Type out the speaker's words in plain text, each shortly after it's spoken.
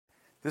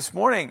This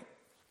morning,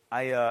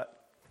 I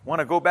want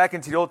to go back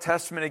into the Old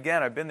Testament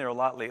again. I've been there a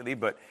lot lately,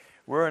 but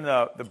we're in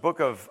the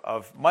book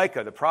of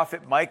Micah, the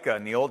prophet Micah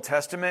in the Old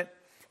Testament.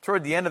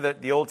 Toward the end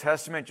of the Old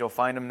Testament, you'll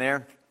find him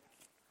there.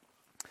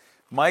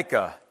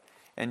 Micah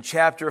in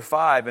chapter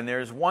 5, and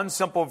there's one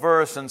simple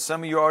verse, and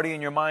some of you already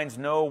in your minds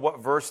know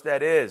what verse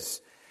that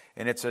is.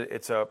 And it's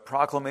a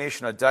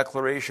proclamation, a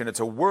declaration. It's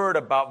a word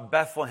about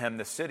Bethlehem,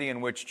 the city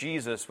in which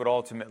Jesus would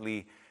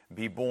ultimately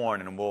be born.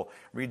 And we'll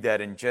read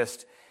that in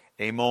just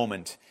a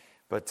moment.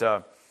 But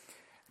I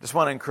just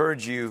want to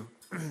encourage you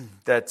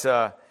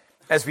that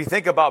as we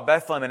think about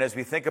Bethlehem and as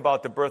we think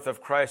about the birth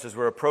of Christ, as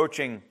we're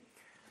approaching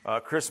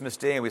Christmas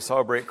Day and we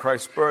celebrate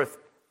Christ's birth,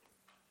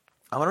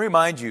 I want to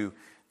remind you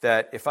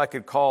that if I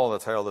could call the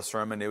title of the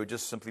sermon, it would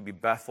just simply be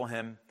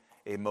Bethlehem,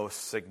 a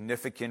most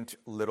significant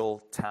little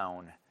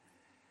town.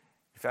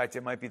 In fact,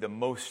 it might be the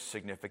most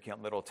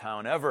significant little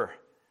town ever.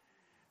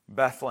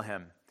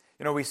 Bethlehem.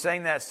 You know, we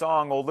sang that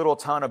song, O Little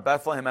Town of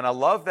Bethlehem, and I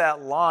love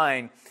that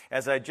line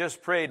as I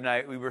just prayed,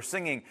 and we were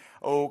singing,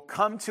 Oh,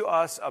 come to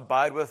us,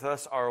 abide with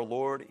us, our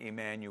Lord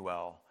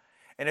Emmanuel.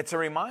 And it's a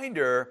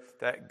reminder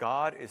that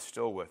God is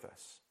still with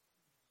us.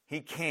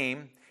 He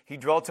came, He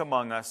dwelt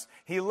among us,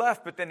 He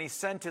left, but then He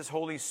sent His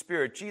Holy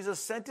Spirit. Jesus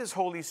sent His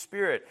Holy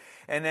Spirit,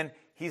 and then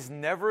He's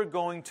never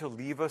going to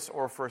leave us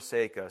or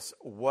forsake us.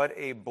 What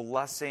a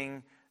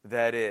blessing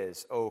that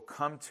is. Oh,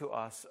 come to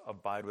us,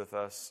 abide with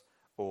us,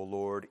 O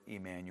Lord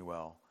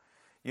Emmanuel.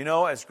 You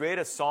know, as great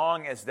a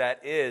song as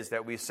that is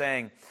that we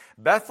sang,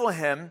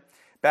 Bethlehem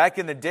back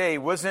in the day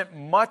wasn't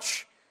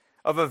much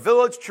of a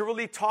village to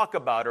really talk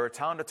about or a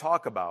town to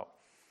talk about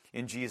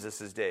in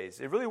Jesus' days.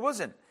 It really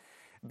wasn't.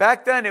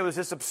 Back then it was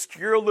this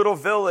obscure little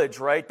village,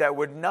 right, that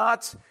would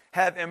not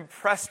have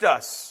impressed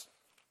us.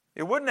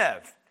 It wouldn't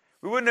have.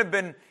 We wouldn't have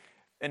been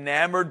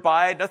enamored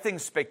by it, nothing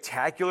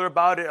spectacular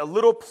about it. A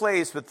little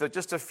place with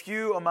just a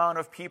few amount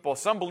of people.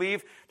 Some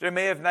believe there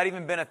may have not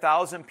even been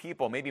 1,000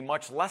 people, maybe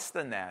much less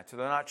than that. So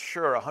they're not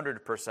sure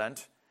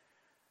 100%.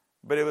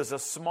 But it was a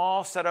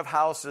small set of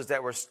houses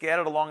that were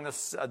scattered along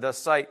the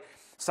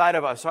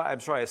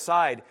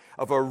side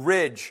of a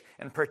ridge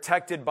and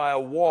protected by a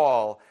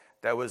wall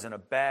that was in a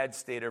bad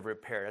state of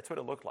repair. That's what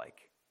it looked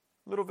like.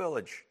 Little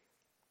village.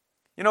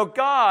 You know,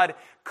 God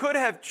could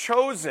have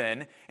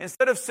chosen,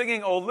 instead of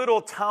singing, O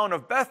Little Town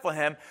of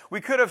Bethlehem,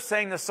 we could have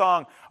sang the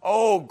song,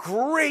 Oh,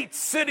 Great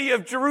City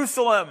of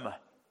Jerusalem.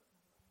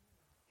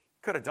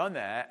 Could have done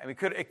that. I mean,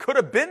 it could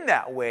have been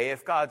that way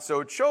if God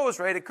so chose,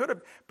 right? It could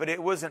have, but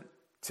it wasn't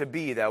to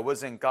be. That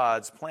wasn't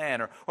God's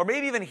plan. Or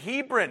maybe even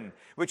Hebron,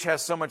 which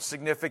has so much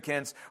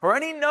significance, or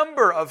any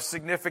number of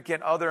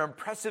significant other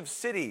impressive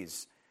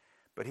cities.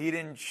 But He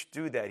didn't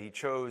do that. He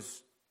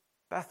chose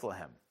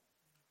Bethlehem.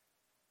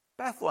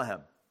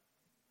 Bethlehem.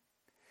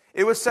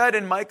 It was said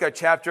in Micah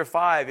chapter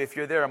 5, if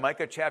you're there,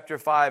 Micah chapter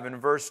 5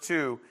 and verse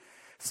 2,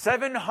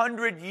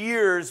 700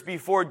 years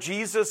before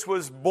Jesus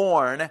was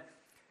born,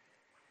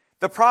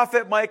 the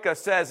prophet Micah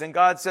says, and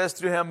God says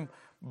to him,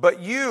 But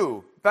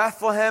you,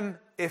 Bethlehem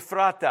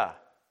Ephrata.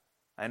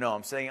 I know,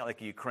 I'm saying it like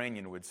a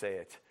Ukrainian would say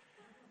it.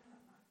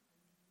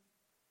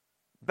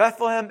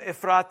 Bethlehem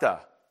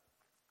Ephrata.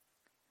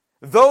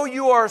 Though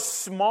you are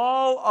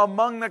small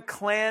among the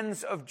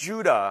clans of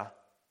Judah,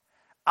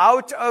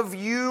 out of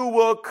you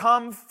will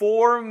come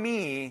for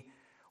me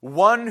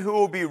one who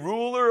will be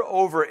ruler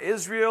over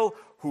Israel,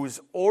 whose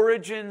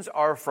origins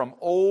are from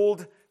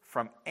old,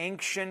 from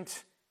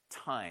ancient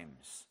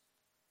times.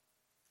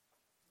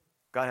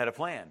 God had a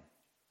plan.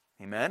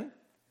 Amen?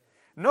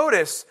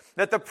 Notice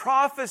that the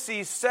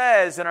prophecy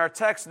says in our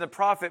text, and the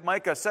prophet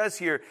Micah says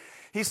here,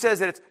 he says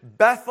that it's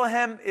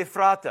Bethlehem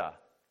Ephrata.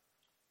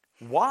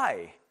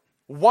 Why?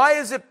 Why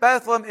is it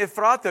Bethlehem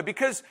Ephrata?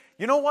 Because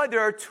you know what? There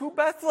are two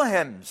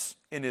Bethlehems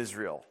in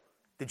Israel.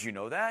 Did you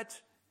know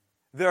that?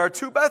 There are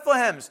two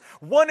Bethlehems.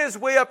 One is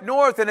way up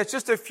north, and it's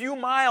just a few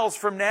miles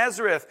from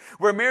Nazareth,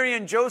 where Mary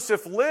and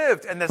Joseph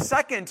lived. And the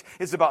second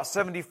is about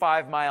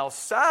 75 miles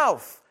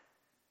south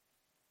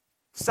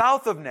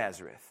of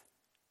Nazareth.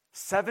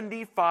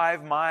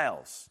 75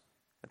 miles.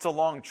 It's a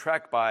long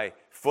trek by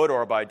foot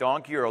or by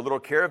donkey or a little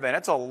caravan.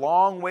 It's a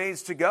long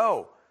ways to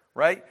go.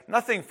 Right?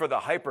 Nothing for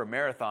the hyper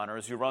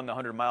marathoners who run the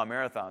 100-mile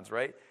marathons,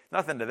 right?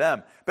 Nothing to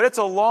them. But it's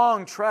a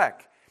long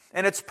trek.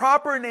 And its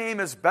proper name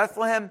is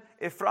Bethlehem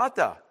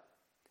Ephrata.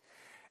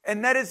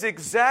 And that is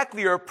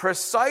exactly or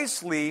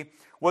precisely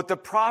what the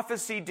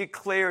prophecy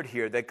declared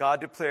here, that God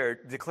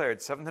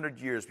declared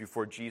 700 years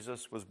before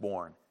Jesus was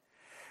born.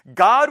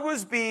 God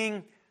was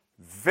being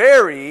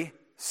very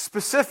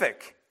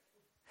specific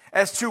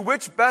as to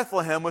which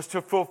Bethlehem was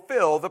to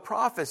fulfill the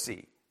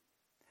prophecy.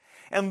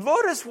 And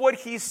notice what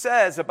He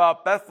says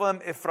about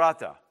Bethlehem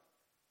Ephrata.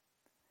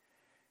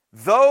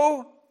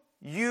 Though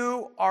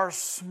you are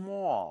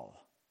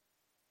small.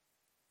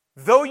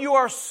 Though you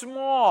are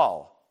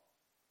small.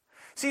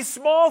 See,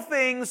 small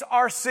things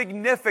are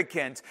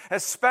significant,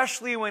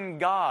 especially when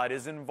God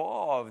is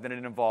involved and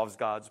it involves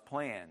God's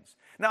plans.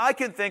 Now, I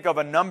can think of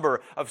a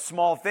number of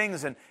small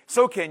things, and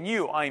so can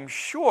you, I'm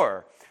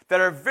sure,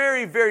 that are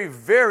very, very,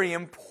 very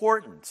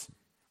important,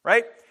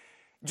 right?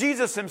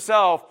 Jesus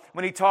himself,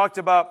 when he talked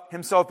about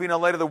himself being the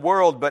light of the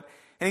world,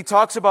 and he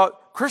talks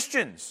about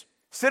Christians,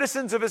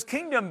 citizens of his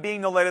kingdom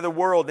being the light of the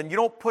world, and you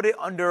don't put it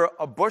under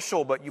a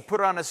bushel, but you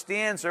put it on a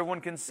stand so everyone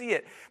can see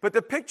it. But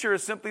the picture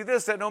is simply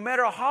this, that no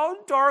matter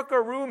how dark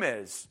a room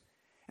is,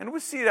 and we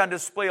see it on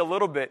display a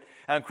little bit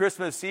on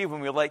Christmas Eve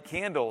when we light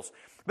candles,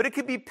 but it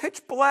could be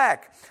pitch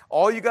black.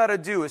 All you got to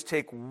do is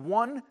take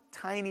one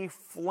tiny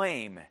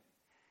flame,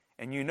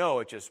 and you know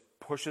it just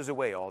pushes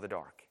away all the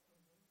dark.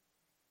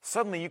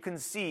 Suddenly you can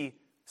see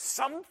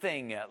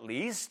something at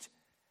least.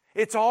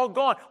 It's all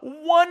gone.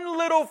 One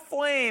little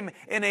flame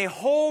in a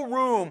whole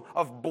room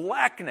of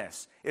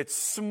blackness. It's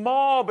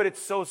small, but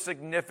it's so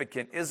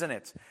significant, isn't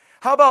it?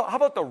 How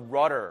about the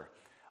rudder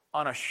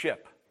on a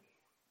ship,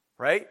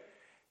 right?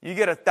 You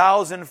get a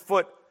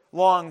 1,000-foot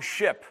long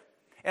ship,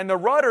 and the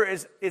rudder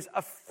is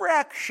a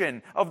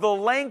fraction of the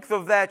length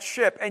of that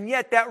ship, and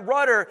yet that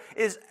rudder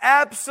is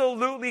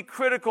absolutely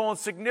critical and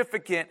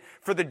significant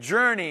for the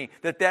journey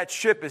that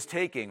ship is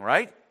taking,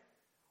 right?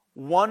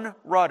 One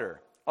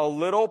rudder, a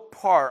little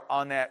part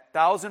on that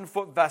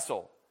 1,000-foot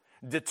vessel,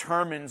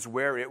 determines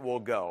where it will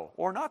go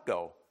or not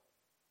go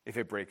if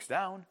it breaks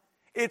down.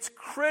 It's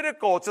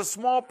critical. It's a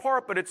small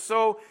part, but it's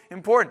so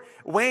important.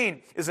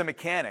 Wayne is a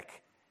mechanic.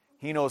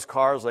 He knows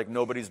cars like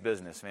nobody's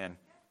business, man.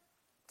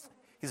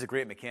 He's a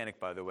great mechanic,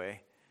 by the way.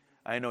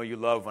 I know you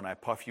love when I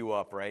puff you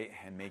up, right,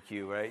 and make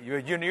you, right?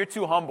 You're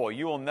too humble.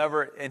 You will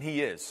never, and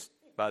he is,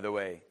 by the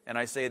way. And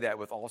I say that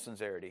with all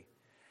sincerity.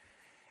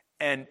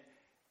 And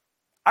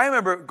I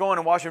remember going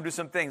and watching him do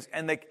some things,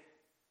 and like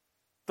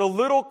the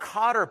little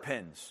cotter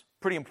pins,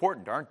 pretty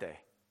important, aren't they?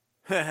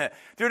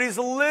 They're these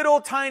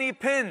little tiny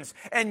pins,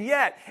 and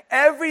yet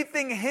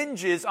everything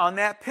hinges on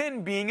that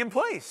pin being in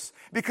place.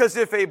 Because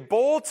if a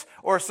bolt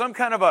or some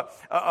kind of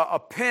a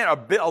pin,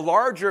 a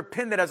larger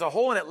pin that has a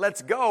hole in it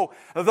lets go,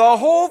 the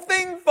whole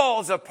thing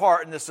falls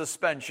apart in the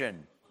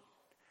suspension.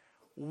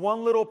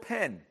 One little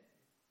pin,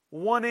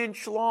 1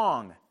 inch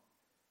long,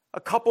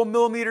 a couple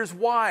millimeters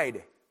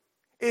wide,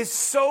 is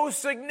so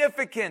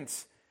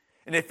significant.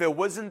 And if it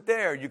wasn't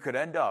there, you could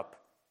end up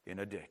in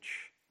a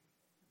ditch.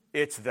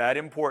 It's that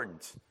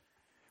important,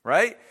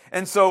 right?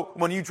 And so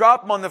when you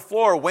drop them on the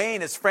floor,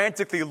 Wayne is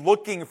frantically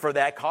looking for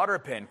that cotter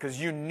pin because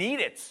you need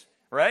it,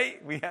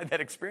 right? We had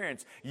that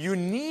experience. You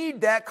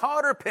need that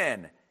cotter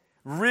pin.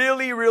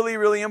 Really, really,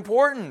 really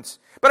important.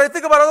 But I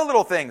think about other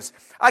little things.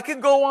 I can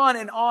go on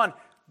and on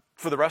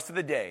for the rest of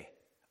the day.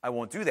 I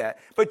won't do that.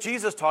 But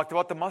Jesus talked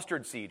about the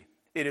mustard seed.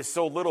 It is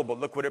so little, but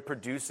look what it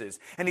produces.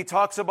 And he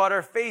talks about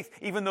our faith,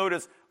 even though it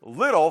is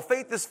little.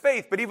 Faith is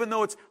faith, but even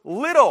though it's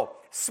little,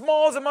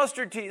 small as a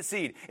mustard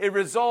seed, it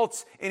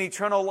results in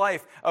eternal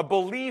life. A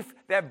belief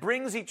that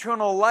brings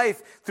eternal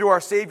life through our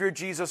Savior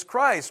Jesus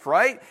Christ,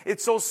 right?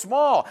 It's so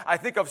small. I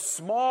think of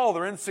small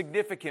or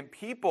insignificant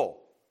people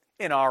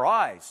in our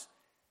eyes.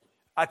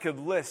 I could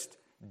list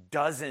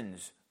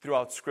dozens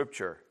throughout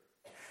Scripture.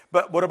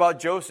 But what about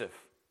Joseph?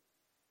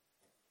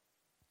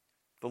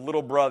 The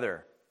little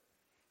brother.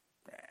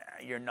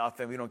 You're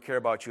nothing. We don't care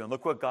about you. And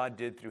look what God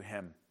did through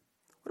him.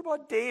 What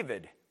about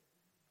David?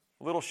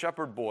 Little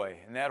shepherd boy.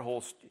 And that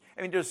whole...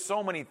 there's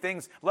so many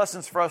things,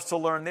 lessons for us to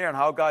learn there and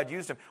how God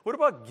used him. What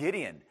about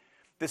Gideon?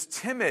 This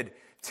timid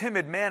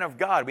man of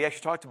God. We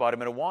actually talked about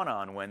him at Awana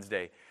on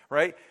Wednesday,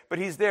 right? But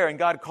he's there and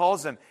God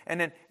calls him.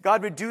 And then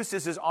God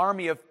reduces his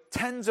army of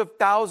tens of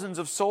thousands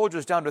of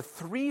soldiers down to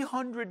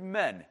 300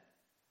 men.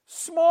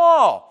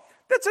 Small.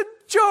 That's a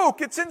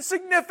joke. It's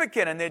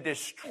insignificant. And they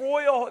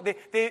destroy all...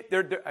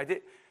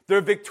 They're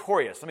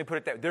victorious. Let me put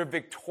it that way. They're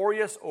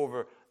victorious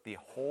over the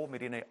whole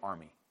Midianite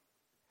army.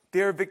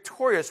 They're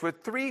victorious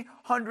with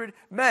 300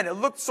 men. It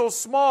looked so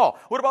small.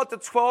 What about the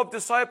 12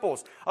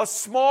 disciples? A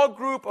small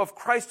group of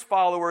Christ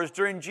followers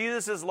during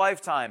Jesus'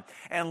 lifetime.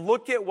 And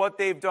look at what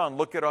they've done.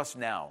 Look at us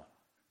now.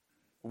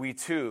 We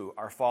too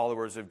are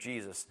followers of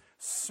Jesus.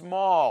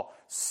 Small,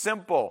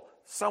 simple,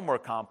 some were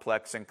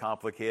complex and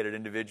complicated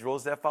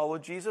individuals that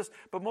followed Jesus,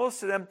 but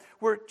most of them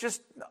were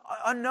just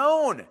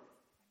unknown.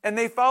 And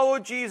they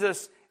followed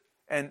Jesus.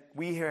 And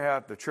we here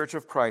have the Church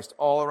of Christ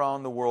all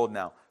around the world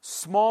now.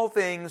 Small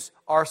things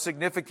are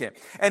significant.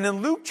 And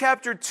in Luke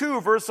chapter 2,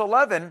 verse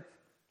 11,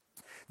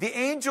 the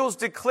angels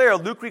declare,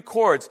 Luke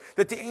records,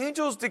 that the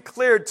angels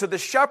declared to the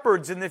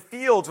shepherds in the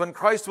fields when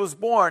Christ was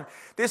born,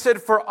 they said,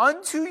 "For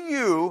unto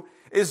you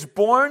is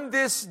born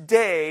this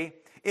day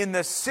in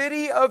the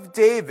city of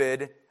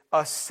David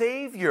a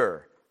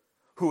Savior,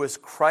 who is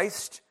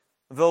Christ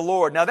the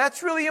Lord." Now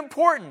that's really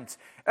important.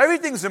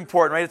 Everything's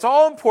important, right? It's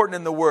all important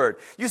in the Word.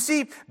 You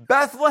see,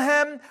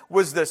 Bethlehem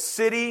was the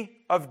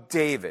city of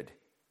David.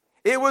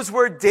 It was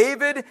where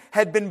David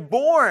had been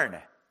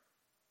born.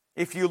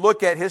 If you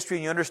look at history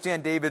and you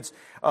understand David's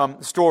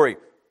story.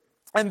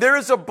 And there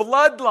is a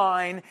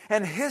bloodline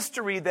and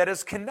history that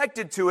is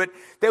connected to it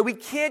that we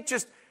can't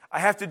just, I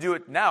have to do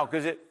it now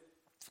because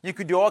You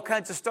could do all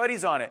kinds of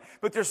studies on it,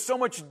 but there's so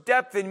much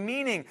depth and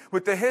meaning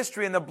with the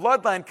history and the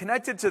bloodline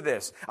connected to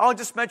this. I'll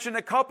just mention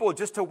a couple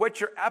just to whet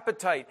your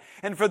appetite.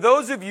 And for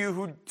those of you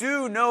who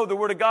do know the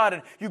Word of God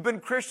and you've been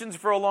Christians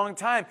for a long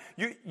time,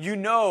 you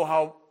know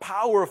how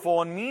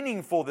powerful and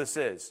meaningful this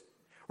is.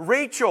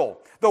 Rachel,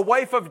 the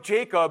wife of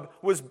Jacob,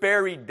 was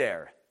buried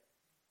there.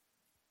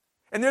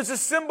 And there's a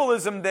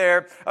symbolism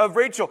there of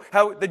Rachel,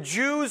 how the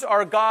Jews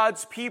are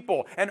God's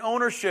people and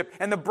ownership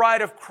and the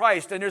bride of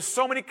Christ. And there's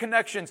so many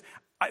connections.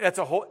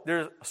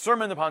 There's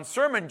sermon upon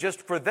sermon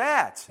just for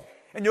that.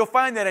 And you'll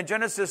find that in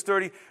Genesis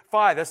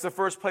 35. That's the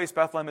first place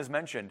Bethlehem is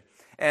mentioned.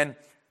 And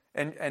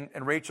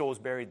Rachel was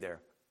buried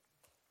there.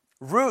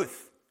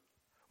 Ruth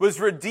was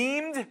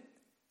redeemed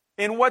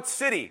in what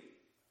city?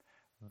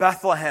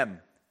 Bethlehem.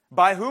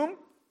 By whom?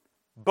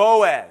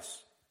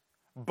 Boaz.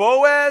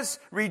 Boaz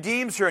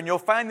redeems her, and you'll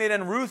find that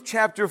in Ruth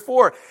chapter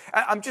 4.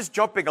 I'm just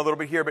jumping a little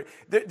bit here, but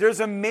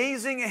there's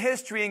amazing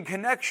history and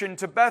connection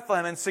to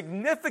Bethlehem and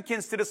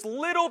significance to this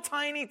little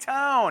tiny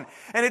town.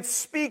 And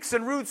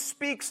Ruth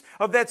speaks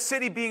of that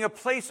city being a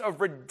place of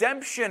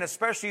redemption,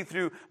 especially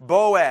through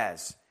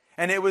Boaz.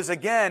 And it was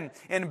again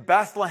in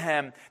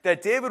Bethlehem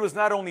that David was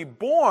not only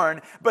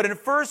born, but in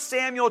 1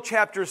 Samuel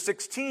chapter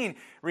 16,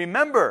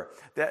 remember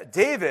that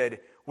David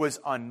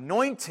was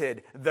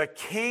anointed the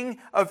king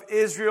of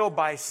Israel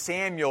by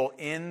Samuel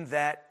in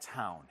that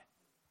town.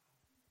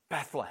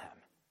 Bethlehem.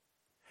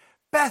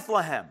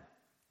 Bethlehem.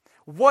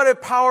 What a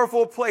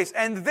powerful place.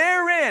 And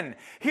therein,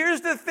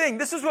 here's the thing.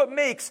 This is what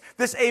makes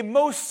this a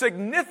most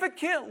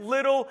significant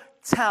little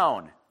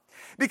town.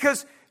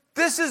 Because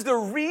this is the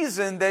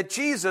reason that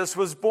Jesus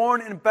was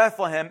born in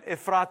Bethlehem,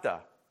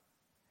 Ephrata.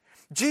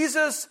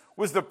 Jesus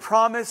was the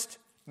promised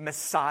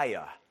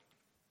Messiah.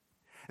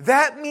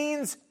 That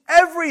means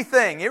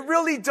everything. It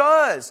really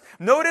does.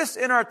 Notice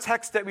in our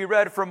text that we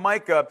read from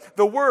Micah,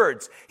 the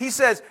words. He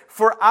says,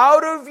 "For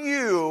out of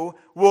you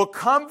will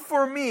come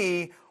for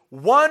me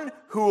one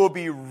who will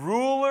be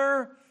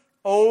ruler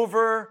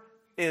over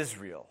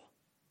Israel."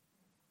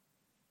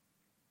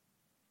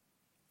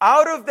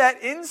 Out of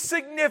that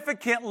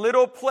insignificant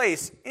little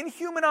place, in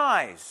human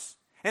eyes,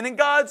 and in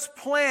God's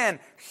plan,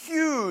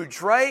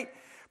 huge, right?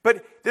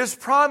 But there's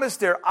promise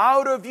there,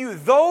 out of you.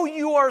 Though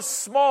you are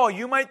small,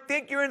 you might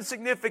think you're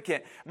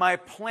insignificant. My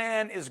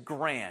plan is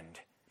grand.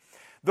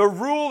 The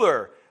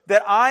ruler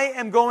that I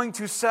am going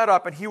to set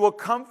up, and he will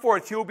come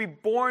forth. He will be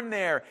born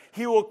there.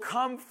 He will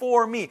come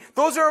for me.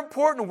 Those are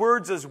important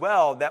words as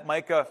well that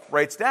Micah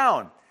writes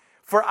down.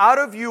 For out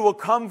of you will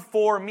come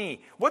for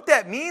me. What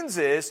that means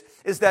is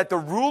that the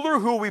ruler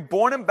who will be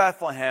born in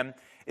Bethlehem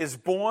is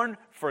born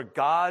for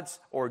God's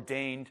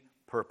ordained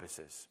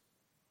purposes.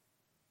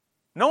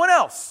 No one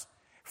else.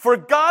 For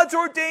God's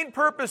ordained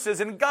purposes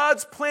and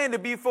God's plan to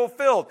be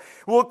fulfilled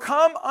will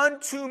come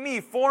unto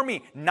me, for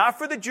me, not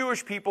for the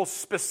Jewish people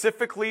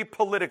specifically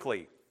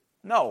politically.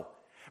 No.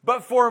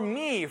 But for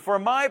me, for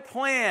my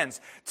plans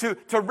to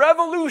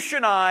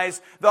revolutionize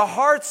the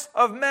hearts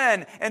of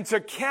men and to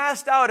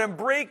cast out and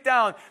break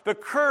down the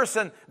curse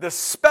and the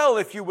spell,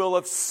 if you will,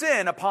 of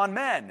sin upon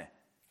men.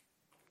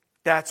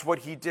 That's what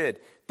he did.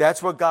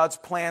 That's what God's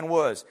plan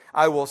was.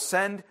 I will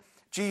send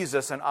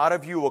Jesus, and out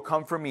of you will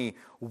come for me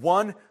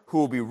one who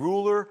will be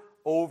ruler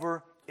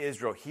over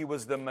Israel. He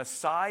was the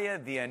Messiah,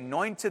 the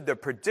anointed, the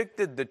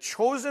predicted, the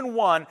chosen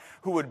one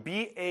who would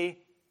be a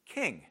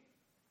king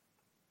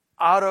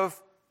out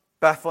of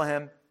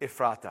Bethlehem,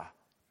 Ephrata.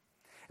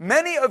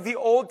 Many of the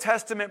Old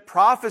Testament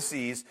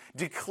prophecies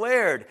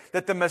declared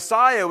that the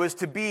Messiah was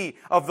to be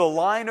of the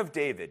line of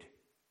David.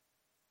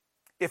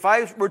 If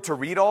I were to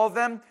read all of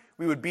them,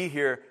 we would be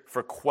here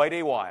for quite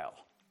a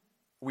while.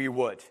 We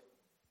would.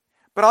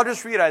 But I'll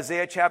just read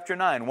Isaiah chapter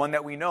 9, one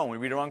that we know. We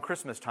read it around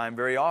Christmas time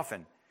very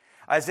often.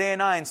 Isaiah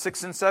 9,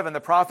 6 and 7,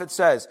 the prophet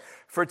says,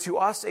 "For to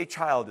us a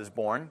child is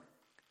born,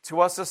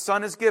 to us a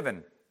son is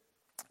given,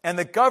 and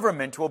the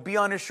government will be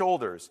on his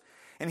shoulders,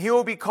 and he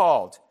will be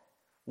called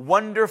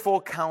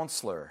Wonderful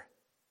Counselor,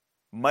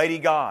 Mighty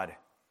God,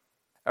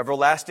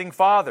 Everlasting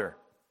Father,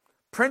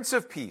 Prince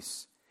of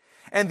Peace.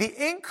 And the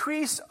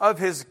increase of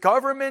his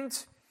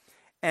government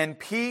and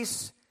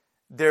peace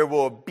there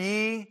will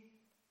be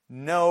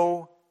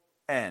no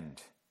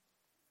end.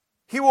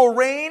 He will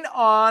reign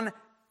on,"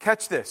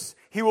 catch this,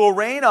 "he will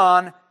reign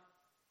on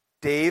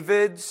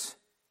David's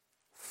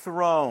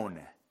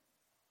throne."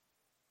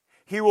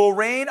 He will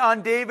reign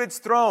on David's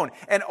throne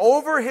and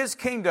over his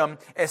kingdom,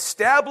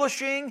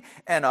 establishing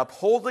and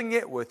upholding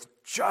it with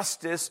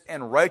justice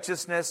and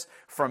righteousness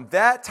from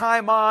that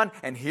time on,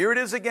 and here it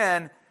is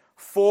again,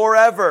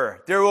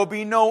 forever. There will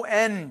be no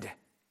end.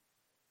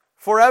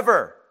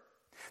 Forever.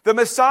 The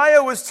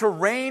Messiah was to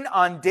reign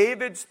on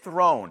David's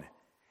throne.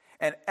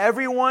 And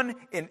everyone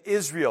in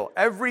Israel,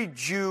 every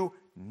Jew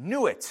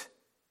knew it.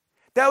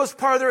 That was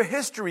part of their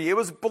history. It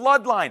was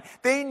bloodline.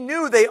 They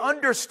knew, they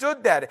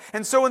understood that.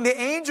 And so when the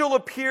angel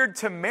appeared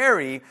to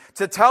Mary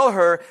to tell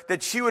her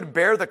that she would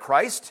bear the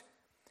Christ,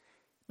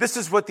 this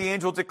is what the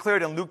angel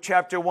declared in Luke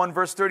chapter 1,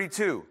 verse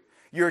 32.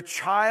 "Your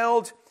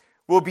child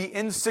will be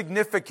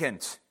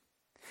insignificant,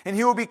 and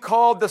he will be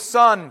called the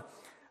Son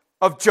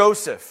of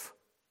Joseph.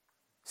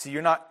 See,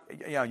 you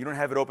don't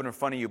have it open in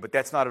front of you, but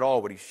that's not at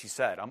all what she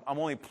said. I'm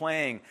only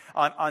playing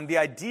on the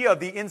idea of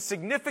the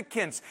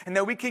insignificance and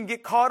that we can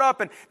get caught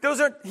up. And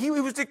he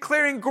was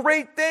declaring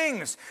great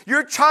things.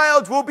 Your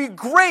child will be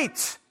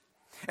great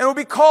and will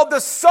be called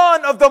the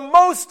Son of the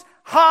Most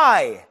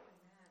High.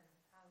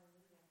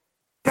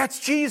 That's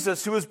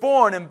Jesus who was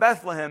born in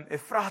Bethlehem,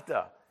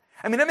 Ephrata.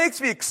 I mean, that makes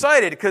me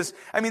excited because,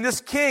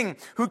 this king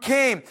who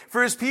came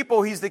for his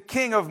people, he's the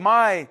king of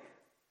my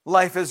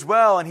life as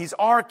well, and he's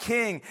our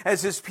king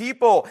as his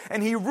people,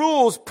 and he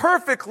rules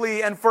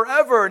perfectly and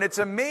forever, and it's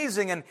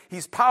amazing, and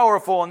he's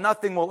powerful, and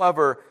nothing will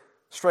ever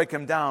strike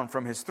him down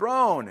from his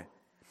throne.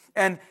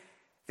 And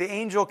the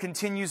angel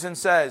continues and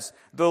says,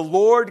 the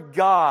Lord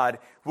God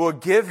will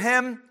give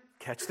him,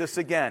 catch this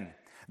again,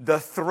 the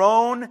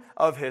throne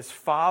of his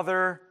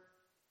father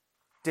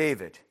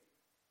David.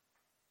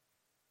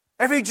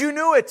 Every Jew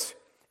knew it.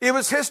 It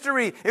was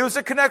history. It was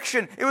a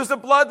connection. It was the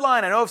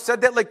bloodline. I know I've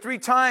said that like 3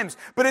 times,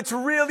 but it's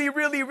really,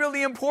 really,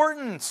 really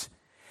important.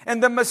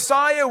 And the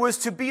Messiah was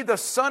to be the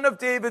son of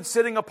David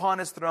sitting upon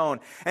his throne.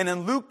 And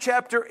in Luke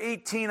chapter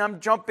 18,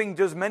 I'm jumping,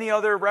 there's many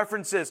other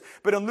references,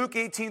 but in Luke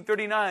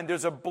 18:39,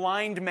 there's a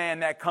blind man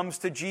that comes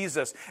to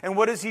Jesus. And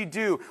what does he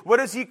do? What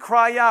does he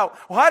cry out?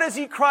 Well, how does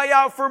he cry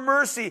out for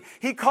mercy?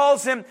 He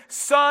calls him,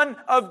 Son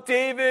of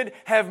David,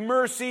 have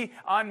mercy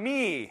on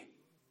me.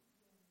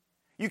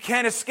 You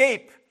can't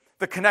escape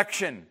the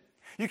connection.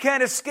 You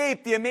can't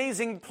escape the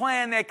amazing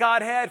plan that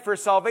God had for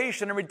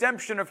salvation and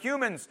redemption of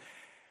humans.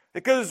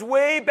 It goes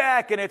way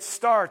back and it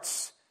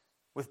starts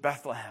with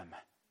Bethlehem.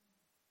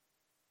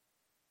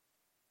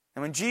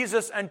 And when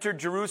Jesus entered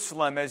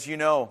Jerusalem, as you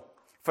know,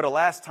 for the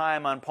last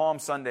time on Palm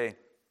Sunday,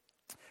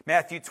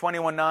 Matthew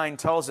 21:9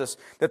 tells us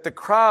that the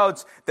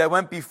crowds that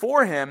went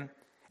before him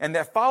and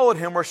that followed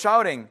him were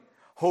shouting,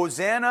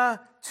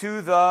 Hosanna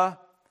to the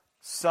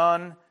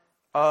Son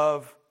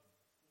of...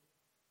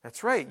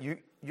 That's right,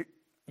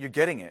 you're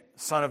getting it.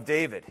 Son of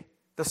David.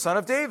 The Son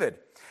of David.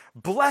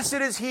 Blessed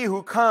is he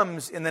who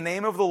comes in the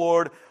name of the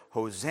Lord.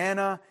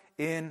 Hosanna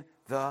in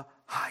the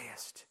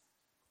highest.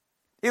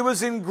 It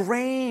was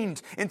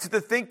ingrained into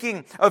the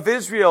thinking of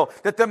Israel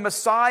that the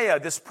Messiah,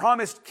 this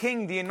promised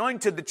king, the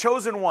anointed, the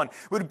chosen one,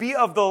 would be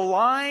of the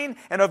line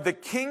and of the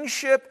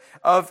kingship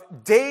of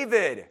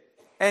David.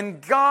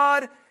 And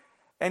God,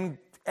 and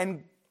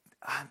I'm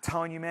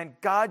telling you, man,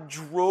 God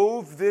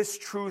drove this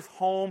truth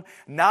home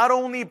not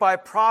only by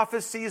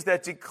prophecies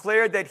that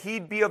declared that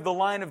he'd be of the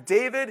line of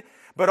David,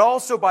 but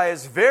also by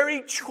his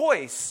very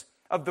choice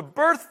of the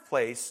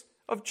birthplace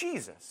of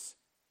Jesus.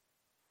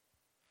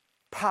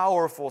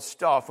 Powerful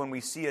stuff when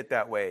we see it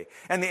that way.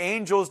 And the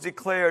angels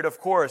declared, of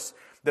course,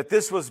 that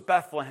this was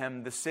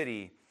Bethlehem, the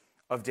city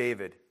of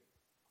David.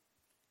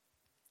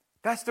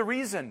 That's the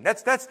reason.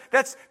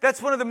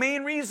 That's one of the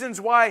main reasons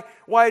why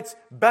it's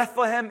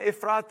Bethlehem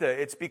Ephrata.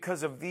 It's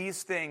because of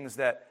these things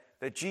that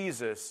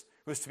Jesus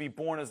was to be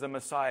born as the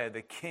Messiah,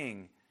 the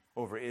king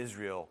over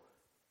Israel,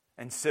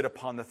 and sit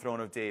upon the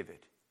throne of David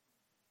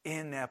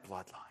in that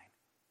bloodline.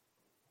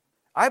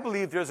 I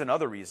believe there's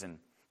another reason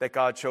that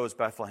God chose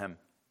Bethlehem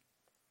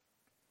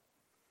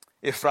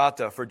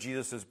Ephrata for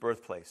Jesus'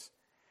 birthplace.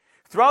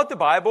 Throughout the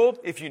Bible,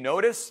 if you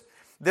notice,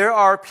 there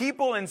are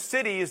people and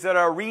cities that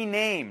are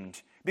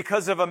renamed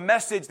because of a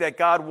message that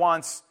God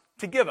wants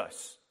to give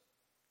us.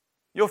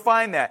 You'll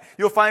find that.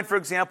 You'll find, for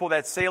example,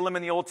 that Salem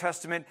in the Old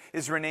Testament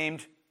is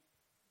renamed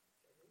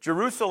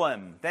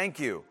Jerusalem. Thank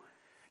you.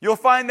 You'll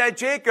find that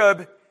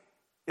Jacob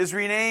is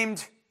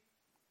renamed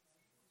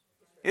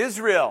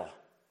Israel.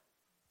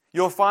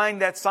 You'll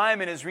find that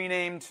Simon is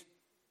renamed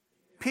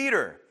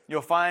Peter.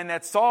 You'll find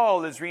that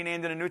Saul is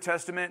renamed in the New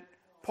Testament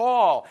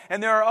Paul.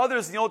 And there are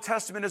others in the Old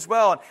Testament as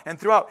well and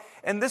throughout.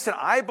 And listen,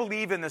 I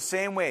believe in the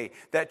same way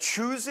that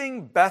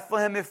choosing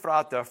Bethlehem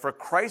Ephrata for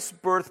Christ's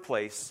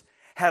birthplace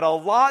had a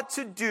lot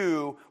to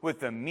do with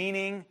the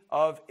meaning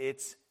of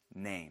its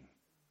name.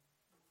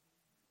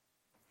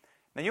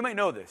 Now you might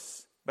know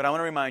this, but I want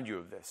to remind you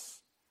of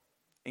this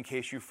in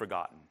case you've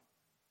forgotten.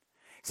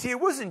 See,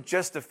 it wasn't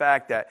just the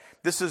fact that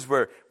this is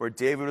where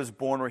David was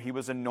born, where he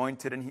was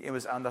anointed, and it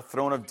was on the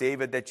throne of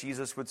David that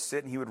Jesus would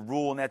sit and he would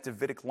rule in that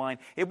Davidic line.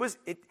 It was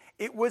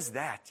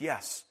that,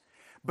 yes.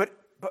 But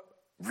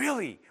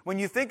really, when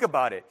you think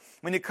about it,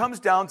 when it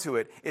comes down to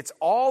it, it's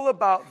all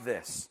about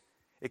this.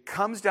 It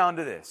comes down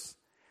to this,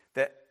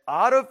 that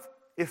out of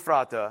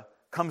Ephrata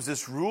comes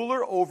this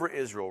ruler over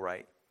Israel,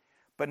 right?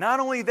 But not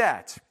only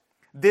that,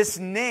 this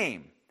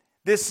name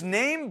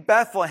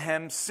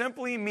Bethlehem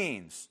simply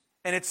means,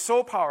 and it's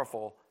so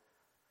powerful,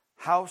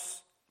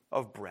 house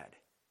of bread.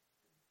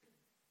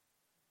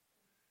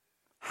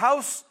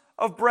 House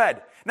of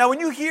bread. Now, when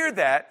you hear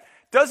that,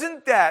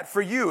 doesn't that,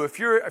 for you, if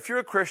you're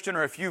a Christian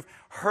or if you've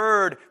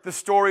heard the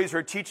stories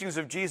or teachings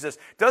of Jesus,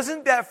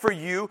 doesn't that for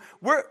you,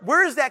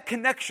 where is that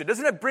connection?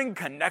 Doesn't it bring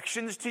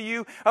connections to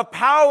you? A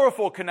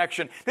powerful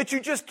connection that you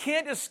just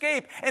can't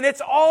escape. And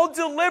it's all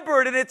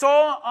deliberate and it's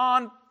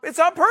on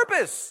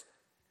purpose.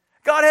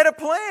 God had a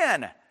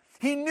plan.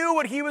 He knew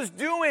what he was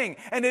doing.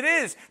 And it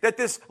is that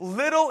this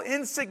little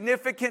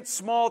insignificant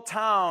small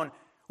town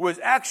was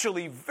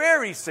actually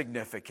very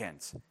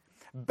significant.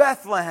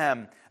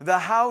 Bethlehem, the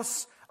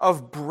house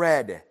of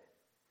bread.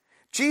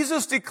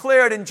 Jesus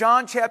declared in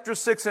John chapter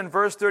 6 and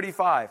verse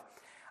 35,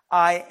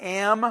 I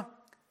am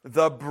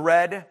the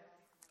bread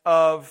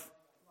of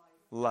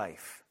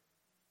life.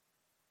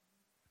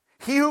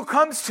 He who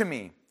comes to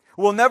me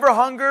will never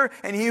hunger,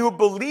 and he who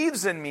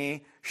believes in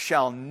me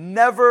shall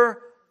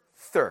never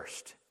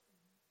thirst.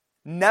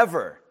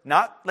 Never.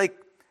 Not like,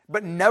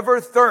 but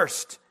never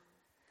thirst.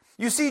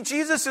 You see,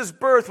 Jesus'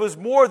 birth was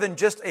more than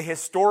just a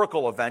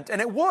historical event,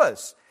 and it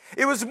was.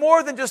 It was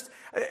more than just,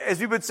 as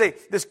we would say,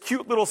 this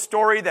cute little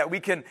story that we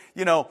can,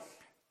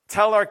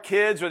 tell our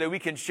kids or that we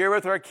can share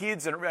with our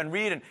kids and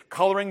read in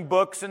coloring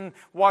books and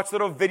watch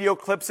little video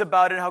clips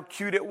about it, how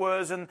cute it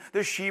was, and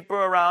the sheep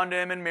are around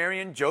him, and Mary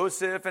and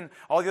Joseph, and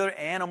all the other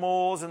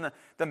animals, and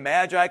the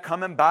Magi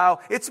come and bow.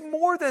 It's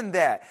more than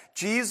that.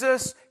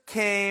 Jesus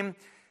came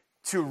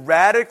to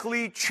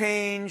radically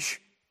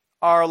change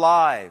our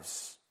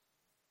lives.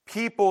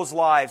 People's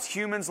lives,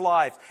 humans'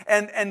 lives,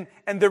 and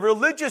the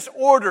religious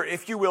order,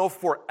 if you will,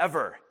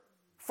 forever.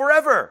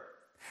 Forever.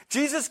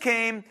 Jesus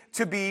came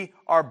to be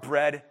our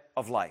bread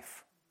of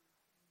life.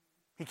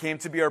 He came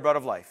to be our bread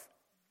of life.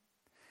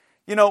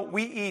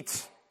 We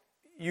eat,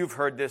 you've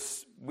heard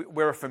this,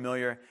 we're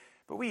familiar,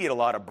 but we eat a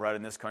lot of bread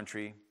in this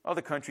country.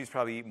 Other countries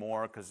probably eat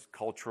more because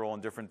cultural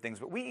and different things,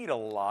 but we eat a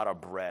lot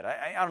of bread.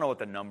 I don't know what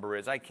the number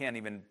is. I can't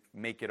even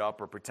make it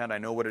up or pretend I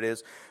know what it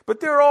is. But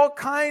there are all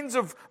kinds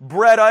of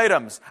bread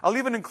items. I'll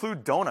even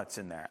include donuts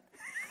in that.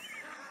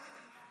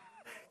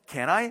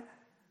 Can I?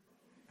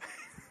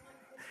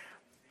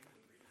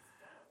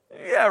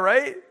 Yeah,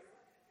 right?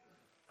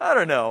 I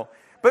don't know.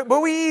 But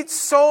we eat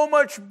so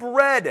much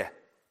bread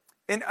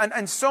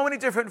in so many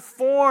different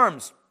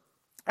forms.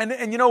 And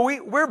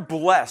we're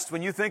blessed,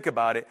 when you think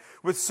about it,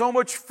 with so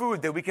much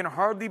food that we can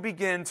hardly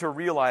begin to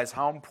realize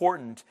how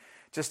important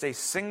just a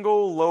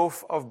single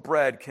loaf of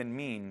bread can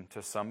mean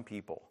to some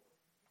people.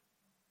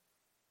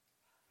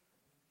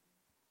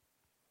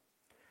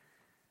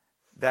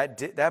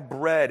 That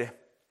bread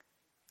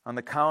on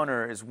the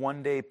counter is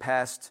one day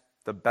past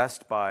the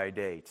Best By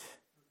date.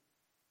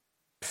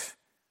 Pfft.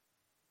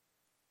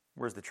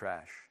 Where's the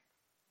trash?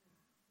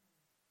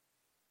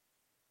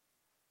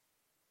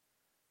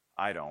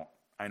 I don't.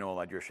 I know a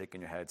lot of you are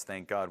shaking your heads.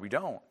 Thank God we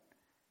don't.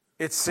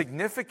 It's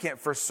significant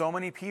for so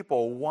many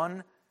people,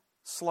 one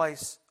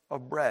slice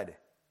of bread.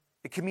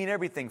 It can mean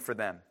everything for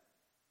them.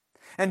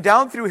 And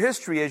down through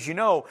history, as you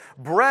know,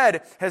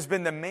 bread has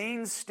been the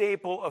main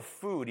staple of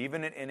food.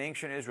 Even in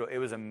ancient Israel, it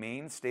was a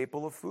main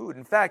staple of food.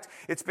 In fact,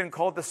 it's been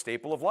called the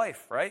staple of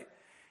life, right?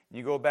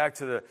 You go back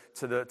to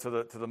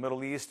the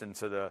Middle East and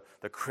to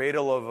the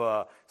cradle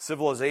of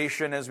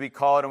civilization, as we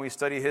call it, and we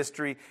study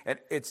history, and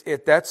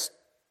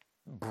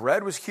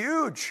bread was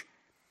huge.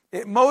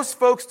 Most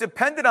folks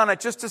depended on it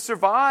just to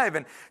survive.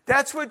 And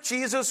that's what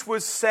Jesus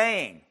was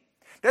saying.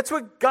 That's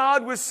what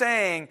God was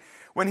saying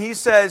when he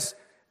says,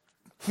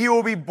 he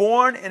will be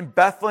born in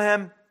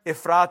Bethlehem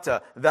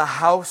Ephrata, the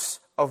house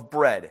of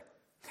bread.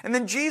 And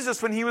then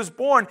Jesus, when he was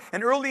born,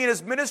 and early in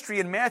his ministry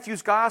in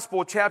Matthew's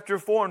Gospel, chapter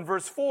 4 and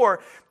verse 4,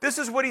 this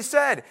is what he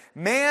said,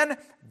 man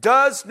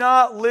does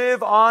not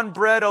live on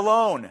bread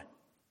alone,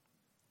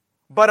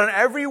 but on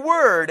every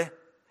word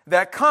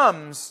that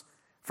comes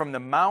from the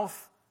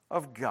mouth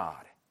of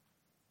God.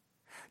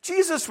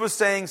 Jesus was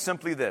saying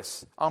simply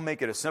this. I'll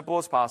make it as simple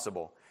as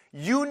possible.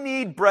 You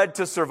need bread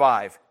to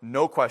survive,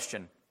 no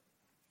question.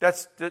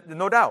 That's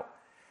no doubt.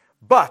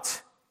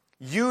 But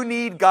you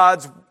need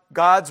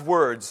God's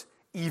words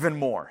even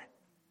more.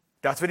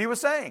 That's what he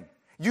was saying.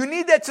 You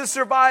need that to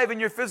survive in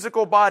your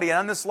physical body and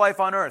on this life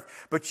on earth.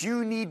 But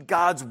you need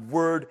God's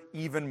word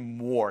even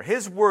more.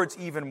 His words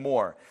even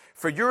more.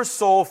 For your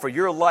soul, for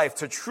your life,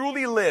 to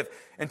truly live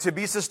and to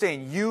be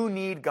sustained, you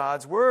need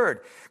God's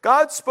word.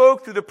 God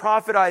spoke through the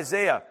prophet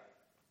Isaiah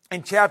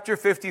in chapter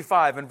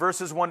 55 and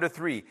verses 1 to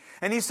 3.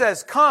 And he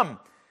says, come,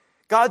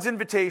 God's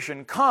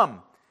invitation,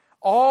 come,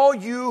 all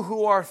you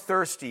who are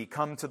thirsty,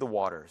 come to the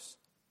waters.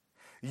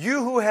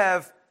 You who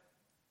have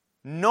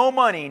no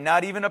money,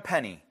 not even a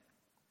penny,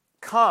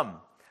 come,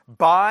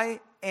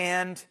 buy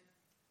and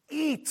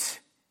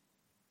eat.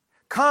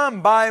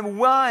 Come, buy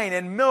wine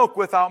and milk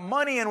without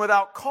money and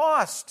without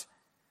cost.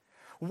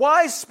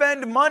 Why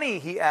spend money,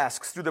 he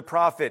asks through the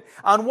prophet,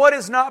 on what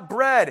is not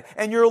bread,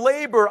 and your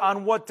labor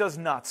on what does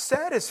not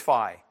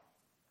satisfy?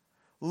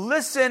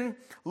 Listen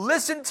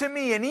to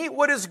me and eat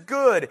what is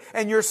good,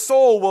 and your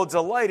soul will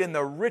delight in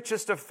the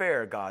richest of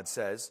fare, God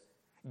says.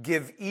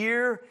 Give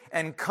ear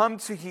and come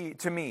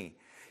to me.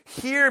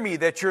 Hear me,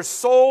 that your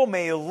soul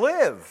may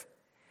live.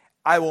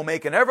 I will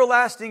make an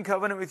everlasting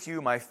covenant with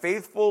you, my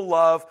faithful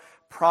love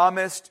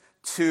promised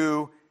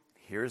to,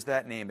 here's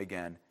that name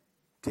again,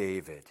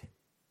 David.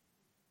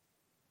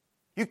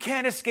 You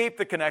can't escape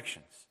the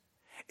connections.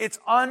 It's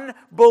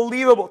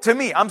unbelievable. To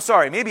me, I'm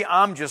sorry, maybe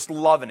I'm just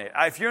loving it.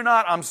 If you're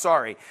not, I'm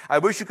sorry. I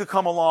wish you could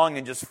come along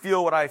and just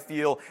feel what I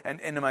feel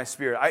and into my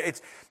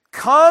spirit.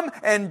 Come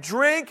and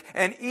drink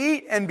and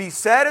eat and be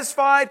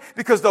satisfied,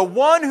 because the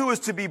one who is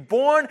to be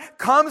born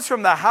comes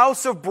from the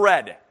house of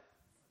bread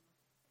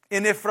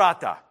in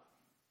Ephrata.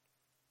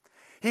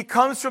 He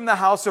comes from the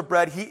house of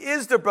bread. He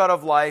is the bread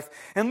of life.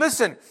 And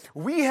listen,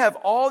 we have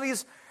all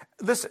these...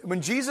 Listen,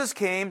 when Jesus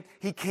came,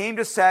 He came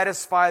to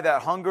satisfy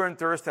that hunger and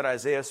thirst that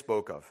Isaiah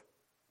spoke of.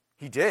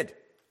 He did.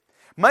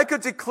 Micah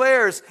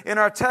declares in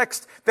our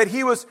text that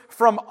He was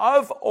from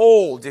of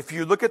old. If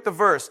you look at the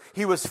verse,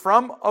 He was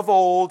from of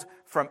old,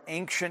 from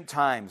ancient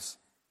times.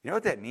 You know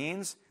what that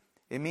means?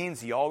 It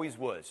means He always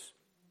was.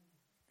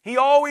 He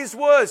always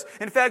was.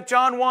 In fact,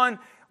 John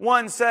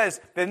 1 says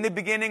that in the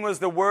beginning was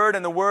the Word,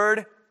 and the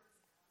Word...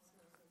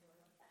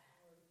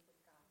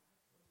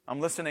 I'm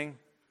listening.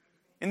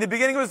 In the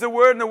beginning was the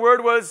Word, and the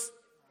Word was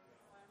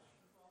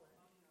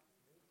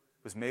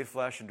made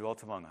flesh and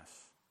dwelt among us.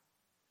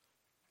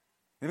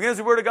 In the beginning was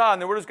the Word of God,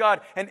 and the Word is God.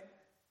 And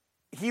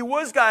He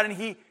was God, and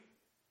He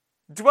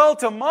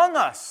dwelt among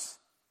us.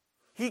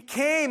 He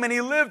came and He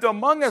lived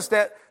among us.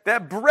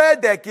 That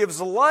bread that gives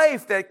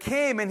life that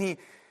came, and He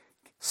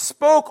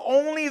spoke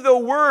only the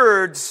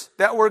words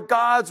that were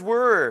God's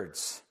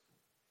words.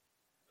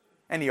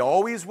 And He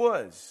always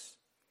was.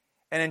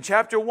 And in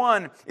chapter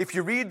 1, if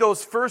you read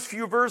those first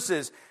few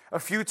verses a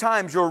few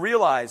times, you'll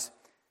realize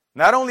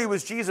not only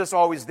was Jesus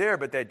always there,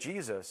 but that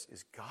Jesus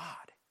is God.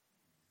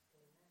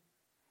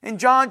 In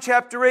John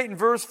chapter 8 and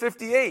verse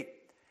 58,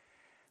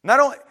 not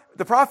only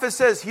the prophet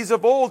says He's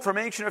of old, from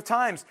ancient of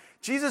times.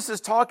 Jesus is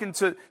talking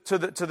to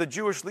the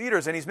Jewish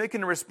leaders, and He's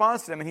making a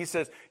response to them, and He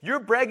says, you're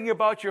bragging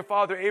about your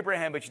father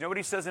Abraham, but you know what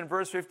He says in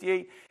verse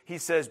 58? He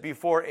says,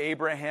 before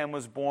Abraham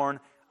was born,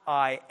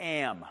 I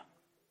am.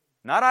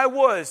 Not I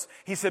was.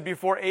 He said,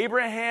 before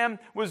Abraham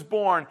was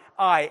born,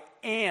 I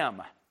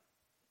am.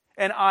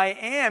 And I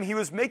am, He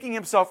was making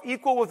Himself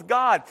equal with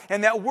God.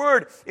 And that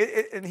word,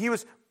 and He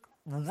was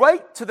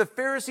right to the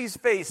Pharisees'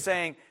 face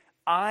saying,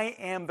 I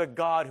am the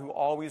God who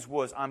always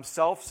was. I'm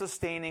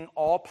self-sustaining,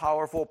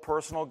 all-powerful,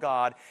 personal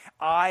God.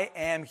 I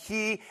am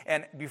He.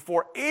 And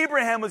before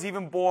Abraham was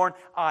even born,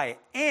 I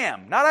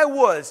am. Not I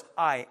was,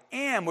 I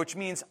am, which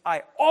means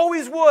I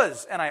always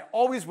was and I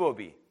always will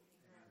be.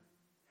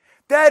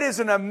 That is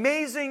an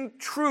amazing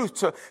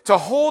truth to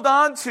hold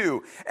on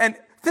to. And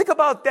think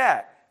about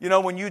that. You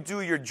know, when you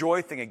do your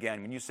joy thing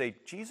again, when you say,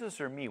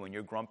 Jesus or me, when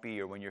you're grumpy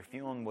or when you're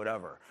feeling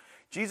whatever.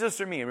 Jesus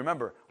or me. And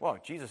remember, well,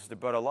 Jesus is the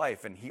bread of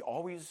life, and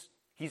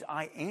He's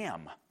I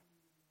am.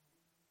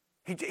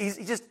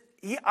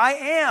 I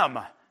am.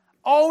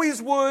 Always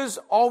was,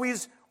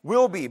 always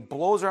will be.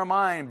 Blows our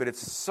mind, but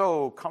it's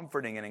so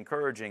comforting and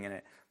encouraging, and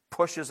it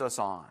pushes us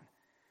on.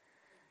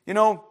 You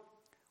know,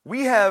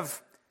 we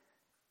have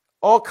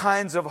all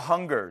kinds of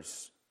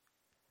hungers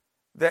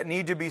that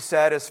need to be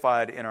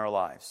satisfied in our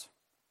lives.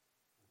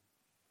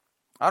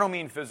 I don't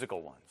mean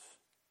physical ones.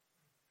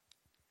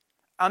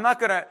 I'm not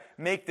going to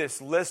make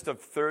this list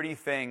of 30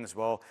 things.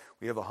 Well,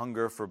 we have a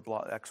hunger for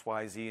X,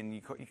 Y, Z,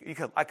 and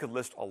I could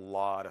list a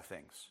lot of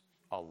things.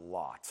 A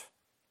lot.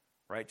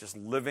 Right? Just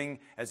living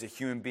as a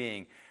human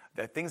being.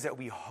 The things that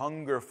we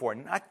hunger for,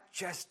 not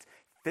just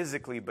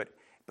physically, but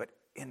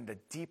in the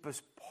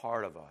deepest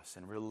part of us,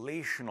 and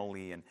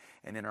relationally, and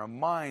in our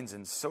minds,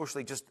 and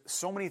socially, just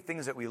so many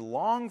things that we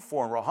long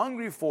for, and we're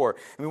hungry for,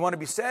 and we want to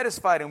be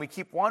satisfied, and we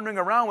keep wandering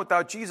around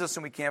without Jesus,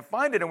 and we can't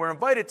find it, and we're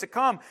invited to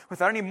come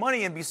without any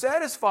money and be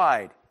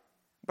satisfied.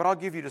 But I'll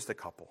give you just a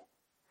couple.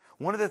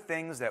 One of the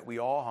things that we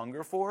all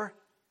hunger for,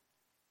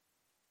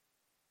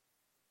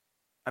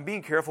 I'm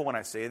being careful when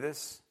I say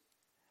this,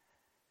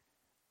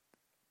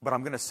 but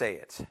I'm going to say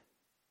it.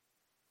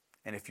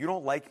 And if you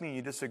don't like me and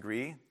you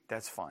disagree,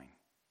 that's fine.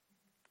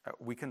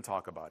 We can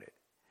talk about it.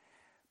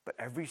 But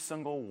every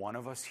single one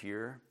of us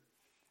here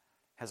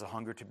has a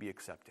hunger to be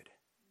accepted.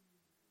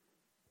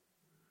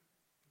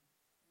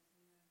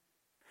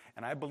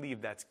 And I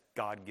believe that's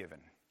God-given.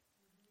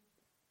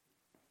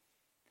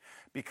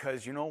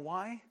 Because you know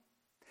why?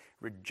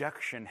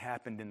 Rejection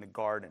happened in the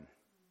garden.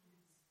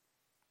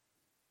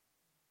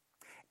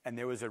 And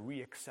there was a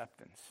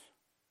reacceptance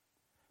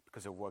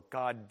because of what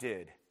God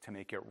did to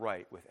make it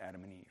right with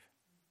Adam and Eve.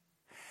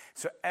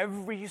 So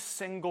every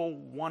single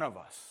one of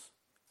us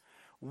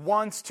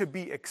wants to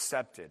be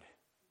accepted.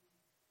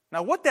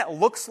 Now, what that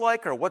looks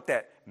like or what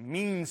that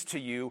means to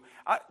you,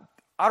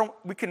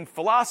 we can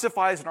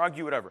philosophize and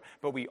argue whatever,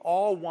 but we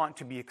all want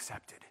to be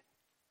accepted.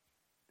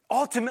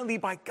 Ultimately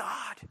by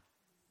God.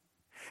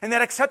 And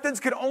that acceptance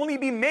could only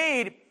be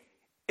made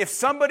if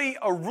somebody,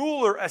 a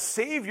ruler, a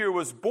savior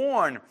was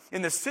born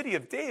in the city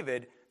of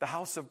David, the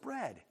house of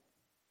bread.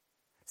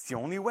 It's the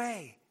only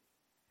way.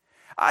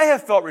 I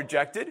have felt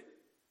rejected.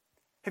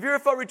 Have you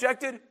ever felt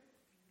rejected?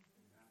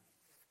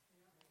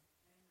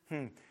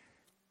 Come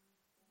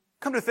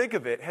to think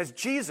of it, has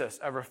Jesus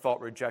ever felt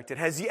rejected?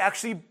 Has He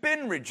actually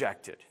been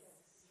rejected?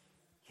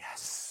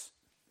 Yes.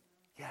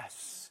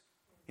 Yes.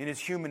 In His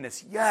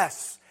humanness,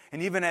 yes.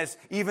 And even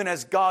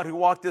as God who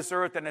walked this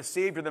earth and as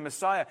Savior, the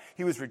Messiah,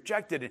 He was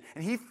rejected.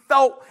 And He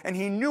felt and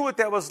He knew what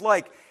that was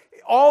like.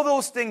 All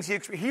those things,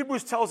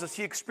 Hebrews tells us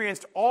he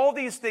experienced all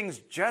these things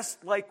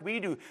just like we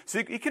do. So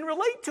he can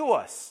relate to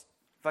us,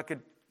 if I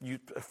could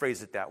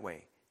phrase it that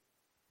way.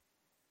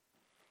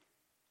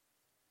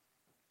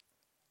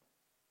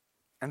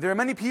 And there are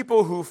many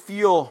people who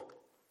feel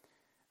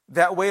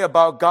that way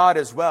about God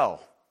as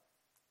well.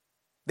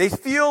 They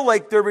feel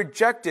like they're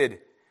rejected.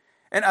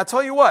 And I'll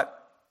tell you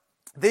what,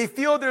 they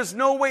feel there's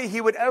no way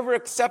he would ever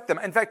accept them.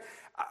 In fact,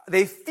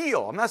 they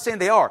feel, I'm not saying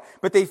they are,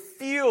 but they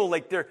feel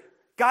like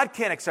God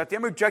can't accept them.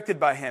 I'm rejected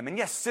by him. And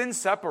yes, sin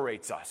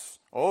separates us.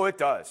 Oh, it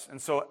does.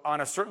 And so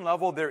on a certain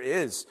level, there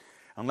is.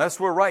 Unless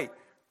we're right,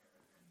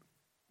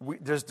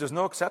 there's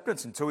no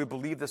acceptance until we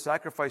believe the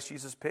sacrifice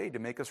Jesus paid to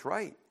make us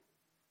right.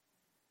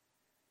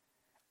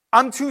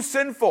 I'm too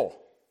sinful.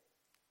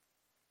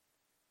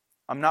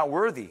 I'm not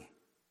worthy.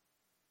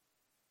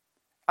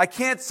 I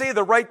can't say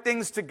the right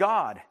things to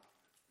God.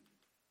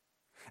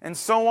 And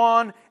so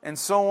on, and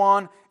so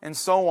on, and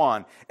so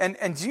on.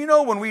 And do you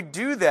know when we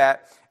do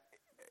that,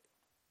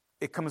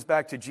 it comes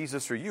back to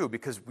Jesus or you,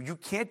 because you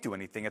can't do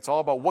anything. It's all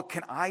about what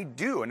can I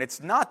do? And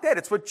it's not that.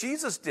 It's what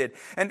Jesus did.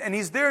 And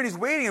he's there and he's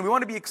waiting, and we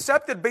want to be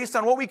accepted based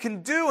on what we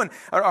can do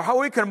or how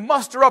we can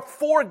muster up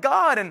for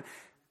God. And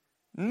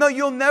no,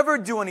 you'll never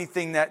do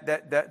anything that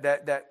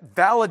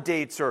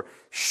validates or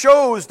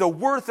shows the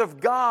worth of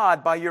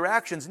God by your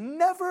actions.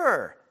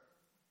 Never.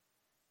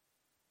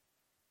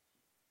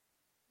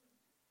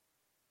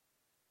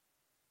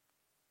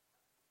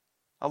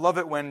 I love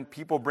it when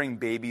people bring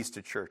babies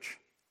to church,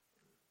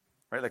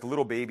 right? Like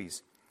little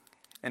babies.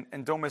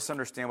 And don't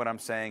misunderstand what I'm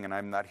saying, and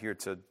I'm not here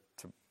to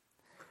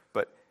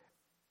but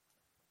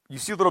you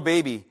see a little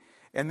baby,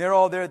 and they're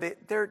all there.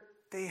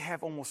 They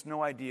have almost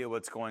no idea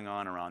what's going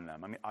on around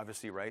them. I mean,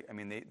 obviously, right? I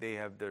mean, they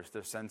have their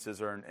senses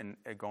are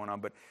going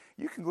on, but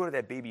you can go to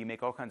that baby, you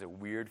make all kinds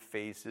of weird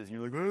faces, and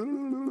you're like,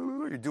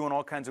 you're doing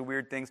all kinds of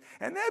weird things,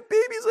 and that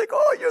baby's like,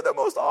 oh, you're the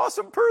most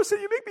awesome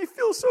person. You make me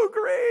feel so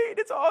great.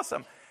 It's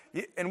awesome.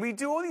 And we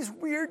do all these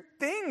weird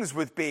things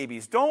with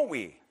babies, don't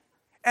we?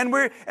 And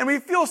we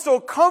feel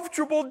so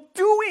comfortable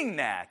doing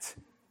that,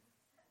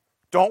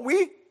 don't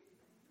we?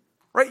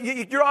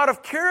 Right? You're out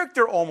of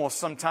character almost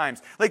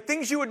sometimes. Like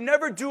things you would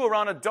never do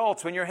around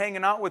adults when you're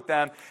hanging out with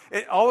them.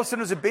 All of a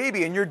sudden, as a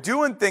baby, and you're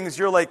doing things,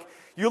 you're like,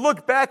 you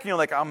look back and you're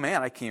like, oh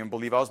man, I can't even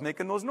believe I was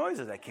making those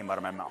noises that came out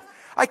of my mouth.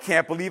 I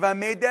can't believe I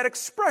made that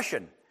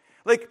expression.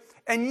 Like,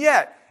 and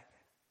yet,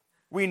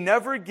 we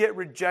never get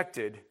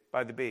rejected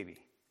by the baby.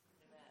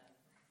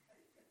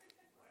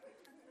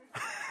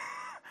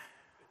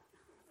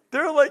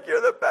 They're like,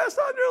 you're the best,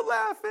 and they're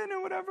laughing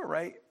and whatever,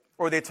 right?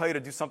 Or they tell you to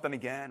do something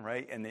again,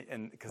 right?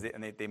 And because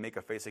they make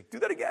a face like, do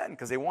that again,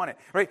 because they want it,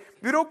 right?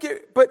 You don't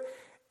get, but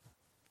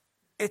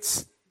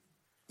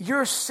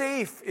you're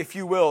safe, if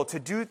you will,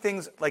 to do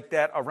things like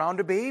that around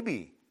a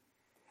baby.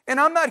 And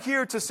I'm not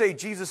here to say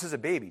Jesus is a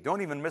baby.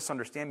 Don't even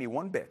misunderstand me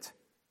one bit.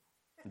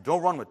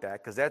 Don't run with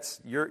that,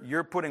 because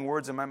you're putting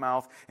words in my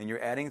mouth and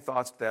you're adding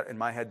thoughts that in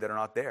my head that are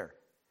not there.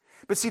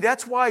 But see,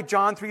 that's why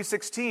John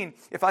 3:16,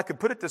 if I could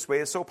put it this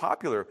way, is so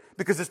popular.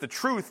 Because it's the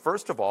truth,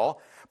 first of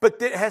all,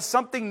 but it has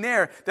something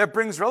there that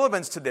brings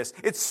relevance to this.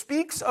 It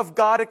speaks of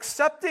God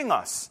accepting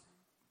us.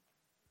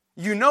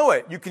 You know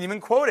it. You can even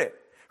quote it.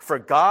 For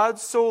God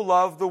so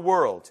loved the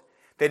world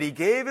that he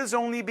gave his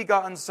only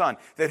begotten Son,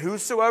 that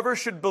whosoever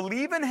should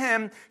believe in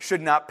him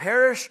should not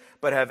perish,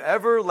 but have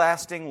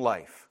everlasting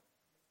life.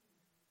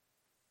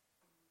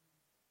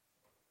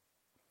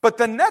 But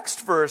the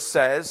next verse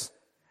says,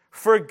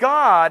 for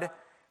God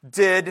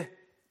did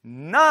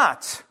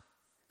not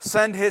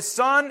send his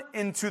Son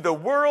into the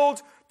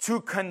world to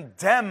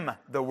condemn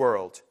the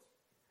world,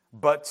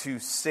 but to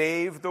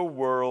save the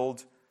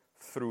world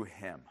through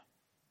him.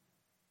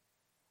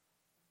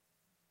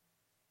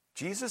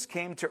 Jesus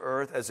came to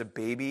earth as a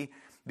baby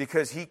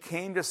because he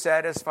came to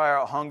satisfy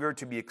our hunger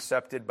to be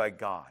accepted by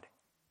God.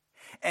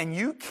 And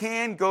you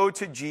can go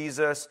to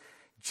Jesus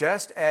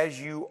just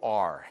as you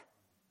are.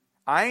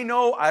 I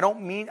know, I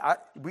don't mean,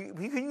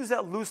 we can use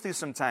that loosely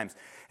sometimes.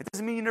 It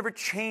doesn't mean you never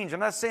change. I'm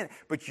not saying it.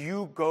 But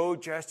you go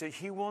just as,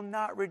 he will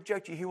not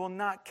reject you. He will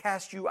not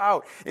cast you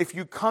out. If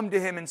you come to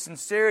him in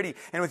sincerity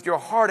and with your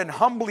heart and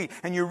humbly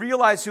and you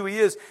realize who he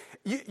is,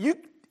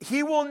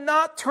 he will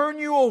not turn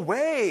you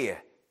away.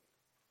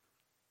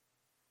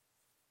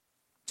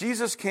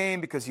 Jesus came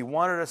because he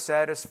wanted to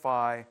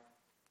satisfy,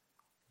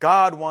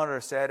 God wanted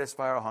to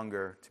satisfy our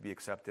hunger to be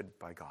accepted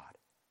by God.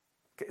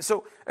 Okay,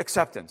 so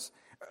acceptance.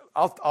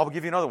 I'll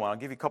give you another one. I'll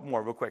give you a couple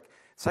more real quick.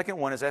 Second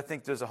one is I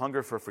think there's a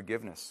hunger for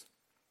forgiveness.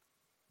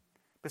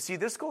 But see,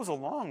 this goes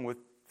along with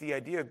the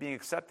idea of being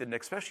accepted, and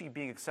especially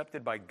being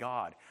accepted by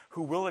God,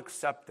 who will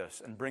accept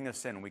us and bring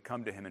us in when we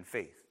come to him in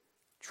faith.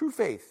 True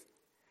faith.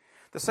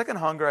 The second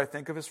hunger I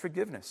think of is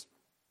forgiveness.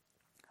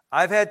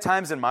 I've had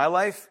times in my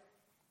life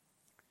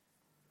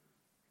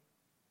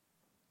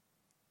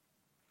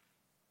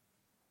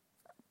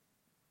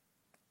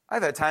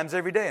I've had times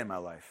every day in my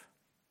life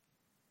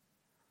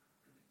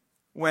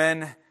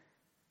when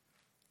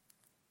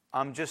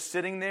I'm just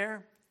sitting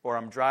there, or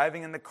I'm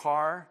driving in the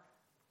car,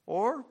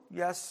 or,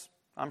 yes,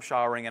 I'm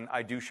showering, and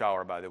I do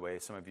shower, by the way,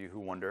 some of you who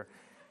wonder.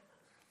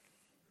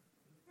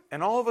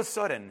 And all of a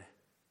sudden,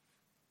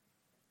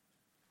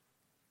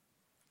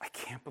 I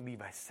can't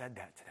believe I said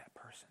that to that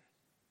person.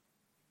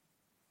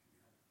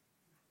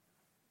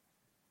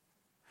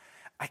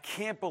 I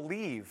can't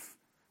believe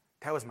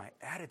that was my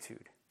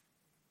attitude.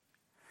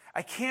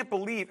 I can't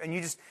believe, and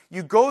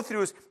you go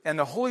through this, and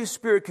the Holy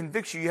Spirit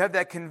convicts you. You have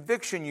that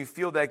conviction, you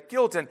feel that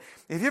guilt. And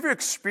have you ever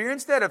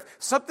experienced that of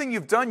something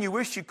you've done you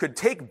wish you could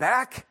take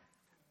back?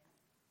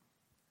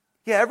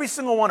 Yeah, every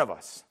single one of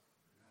us.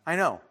 I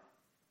know.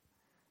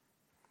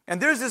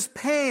 And there's this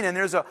pain, and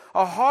there's a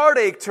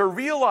heartache to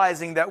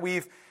realizing that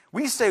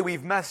we say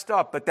we've messed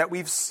up, but that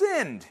we've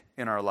sinned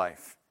in our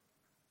life.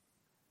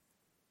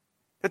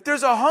 That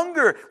there's a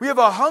hunger, we have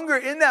a hunger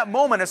in that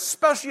moment,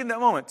 especially in that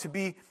moment, to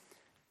be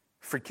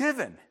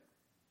forgiven.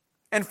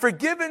 And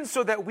forgiven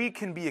so that we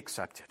can be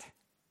accepted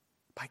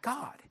by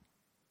God.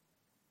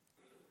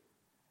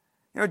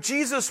 You know,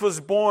 Jesus was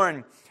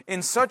born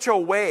in such a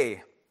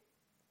way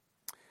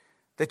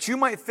that you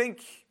might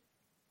think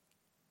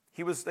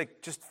he was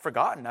like just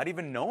forgotten, not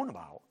even known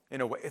about. In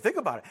a way, think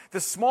about it.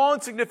 This small,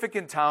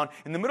 insignificant town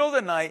in the middle of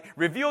the night,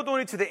 revealed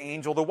only to the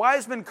angel. The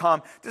wise men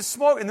come. This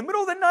small, in the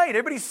middle of the night,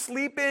 everybody's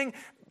sleeping.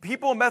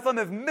 People in Bethlehem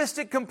have missed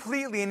it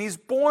completely, and he's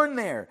born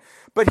there.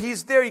 But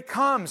he's there. He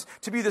comes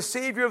to be the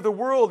Savior of the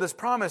world, as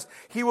promised.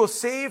 He will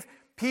save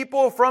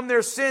people from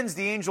their sins,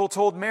 the angel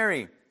told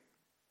Mary.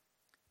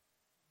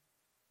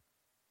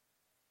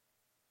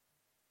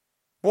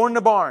 Born in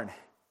a barn.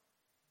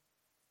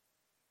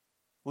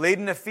 Laid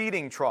in a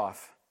feeding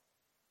trough.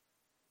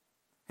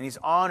 And he's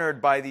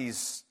honored by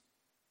these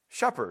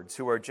shepherds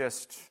who are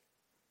just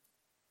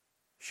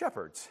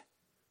shepherds.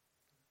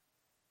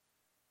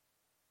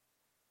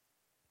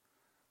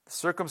 The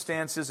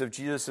circumstances of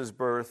Jesus'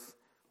 birth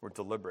were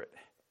deliberate.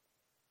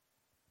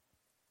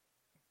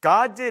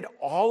 God did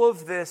all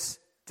of this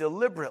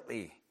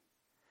deliberately.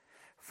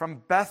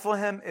 From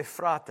Bethlehem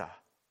Ephrata,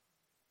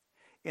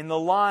 in the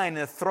line,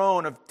 the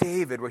throne of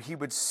David where he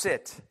would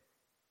sit.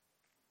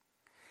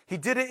 He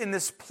did it in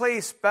this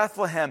place,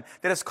 Bethlehem,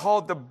 that is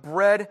called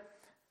the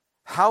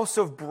house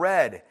of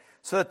bread,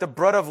 so that the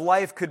bread of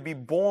life could be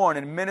born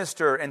and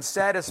minister and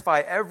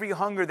satisfy every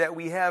hunger that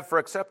we have for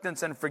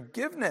acceptance and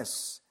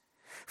forgiveness.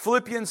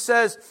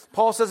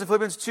 Paul says in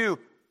Philippians 2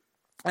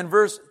 and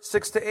verse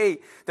 6 to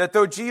 8, that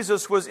though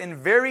Jesus was in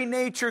very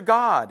nature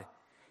God,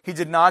 he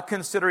did not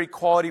consider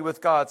equality with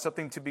God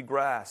something to be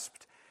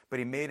grasped, but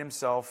he made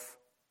himself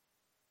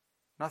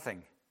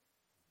nothing.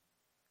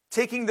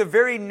 Taking the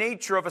very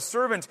nature of a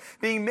servant,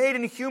 being made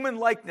in human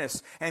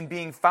likeness, and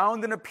being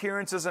found in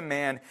appearance as a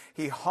man,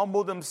 he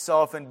humbled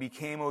himself and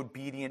became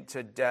obedient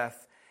to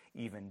death,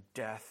 even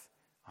death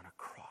on a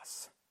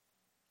cross.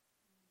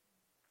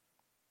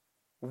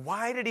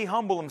 Why did he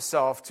humble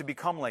himself to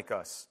become like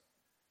us?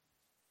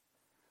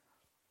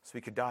 So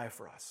he could die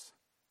for us.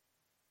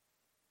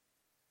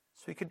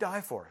 So he could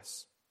die for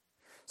us.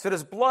 So that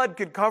his blood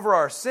could cover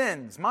our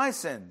sins, my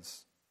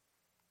sins.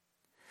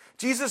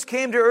 Jesus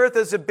came to earth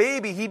as a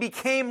baby. He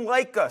became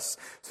like us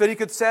so that he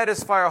could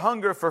satisfy our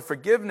hunger for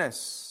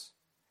forgiveness.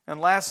 And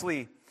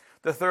lastly,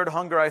 the third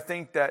hunger I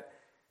think that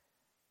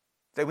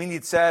we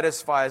need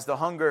satisfy is the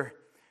hunger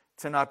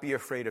to not be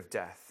afraid of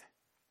death.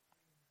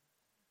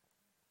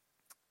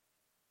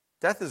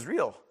 Death is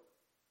real.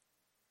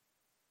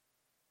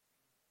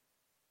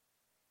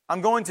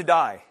 I'm going to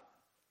die.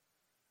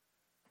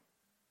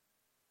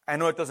 I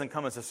know it doesn't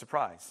come as a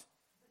surprise.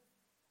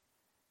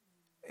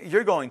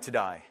 You're going to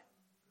die.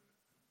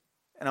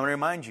 And I want to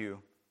remind you,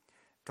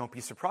 don't be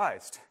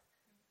surprised.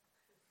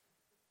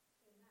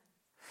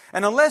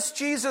 And unless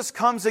Jesus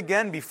comes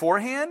again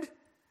beforehand,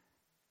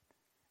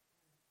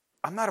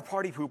 I'm not a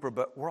party pooper,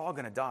 but we're all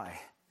going to die.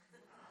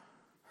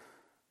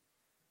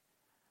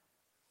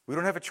 We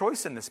don't have a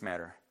choice in this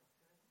matter.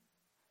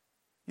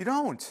 You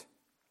don't.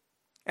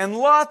 And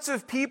lots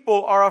of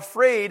people are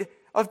afraid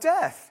of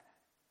death.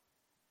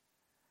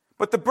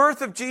 But the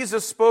birth of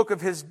Jesus spoke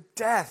of his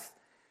death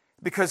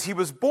because he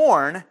was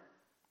born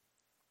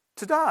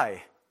to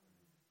die.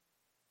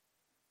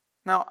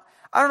 Now,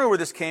 I don't know where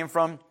this came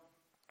from,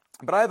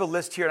 but I have a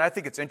list here, and I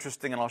think it's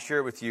interesting, and I'll share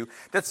it with you,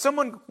 that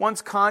someone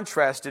once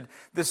contrasted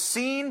the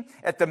scene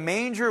at the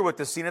manger with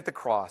the scene at the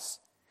cross.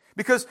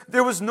 Because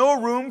there was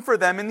no room for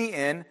them in the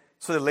inn,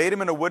 so they laid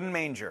him in a wooden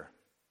manger.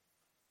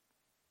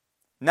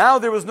 Now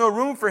there was no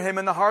room for him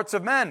in the hearts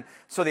of men,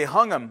 so they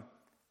hung him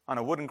on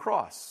a wooden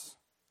cross.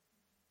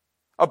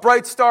 A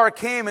bright star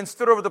came and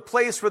stood over the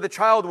place where the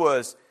child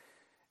was.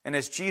 And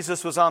as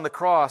Jesus was on the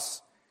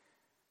cross,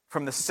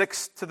 from the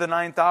 6th to the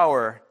 9th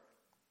hour,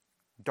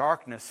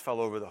 darkness fell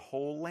over the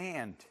whole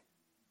land.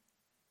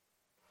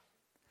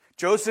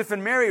 Joseph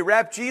and Mary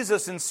wrapped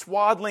Jesus in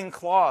swaddling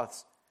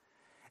cloths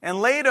and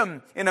laid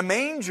him in a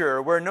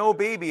manger where no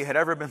baby had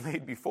ever been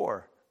laid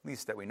before, at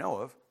least that we know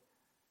of.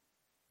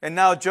 And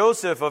now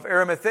Joseph of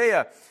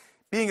Arimathea,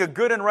 being a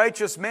good and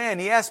righteous man,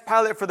 he asked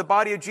Pilate for the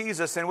body of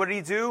Jesus. And what did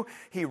he do?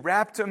 He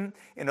wrapped him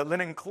in a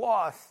linen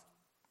cloth.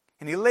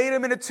 And he laid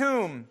him in a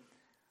tomb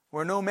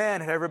where no man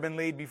had ever been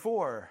laid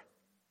before.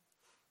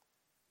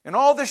 And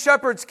all the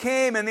shepherds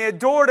came and they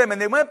adored him and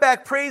they went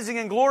back praising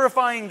and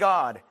glorifying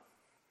God.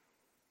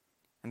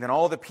 And then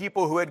all the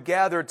people who had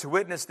gathered to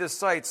witness this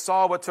sight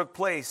saw what took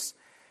place,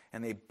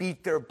 and they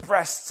beat their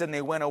breasts and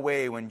they went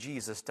away when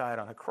Jesus died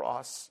on the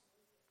cross.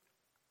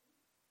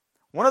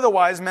 One of the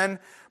wise men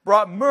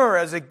brought myrrh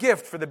as a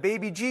gift for the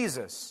baby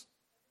Jesus.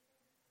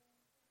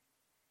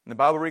 And the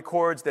Bible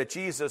records that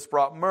Jesus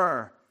brought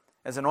myrrh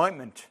as an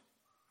ointment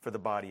for the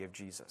body of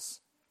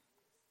Jesus.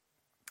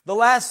 The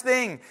last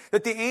thing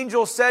that the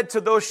angel said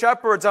to those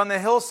shepherds on the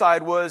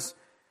hillside was,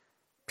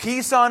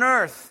 "Peace on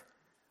earth,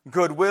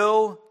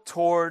 goodwill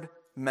toward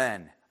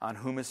men on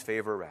whom his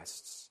favor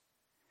rests."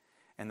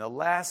 And the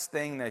last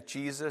thing that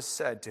Jesus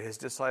said to his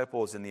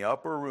disciples in the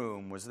upper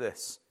room was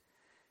this: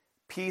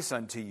 "Peace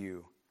unto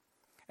you.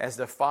 As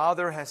the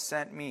Father has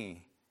sent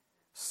me,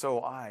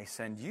 so I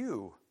send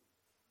you."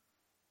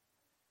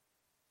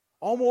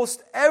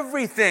 Almost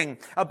everything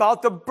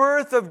about the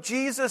birth of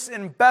Jesus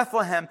in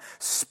Bethlehem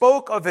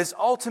spoke of his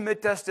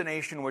ultimate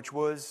destination, which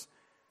was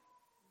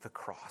the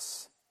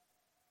cross.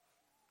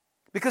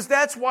 Because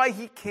that's why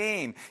he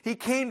came. He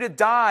came to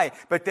die,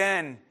 but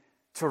then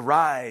to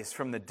rise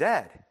from the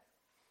dead.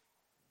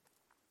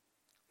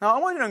 Now, I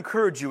want to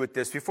encourage you with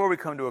this before we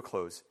come to a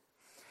close.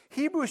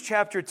 Hebrews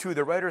chapter 2,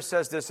 the writer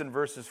says this in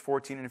verses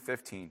 14 and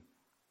 15.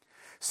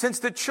 "Since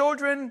the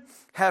children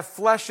have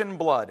flesh and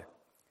blood,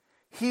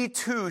 he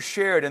too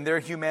shared in their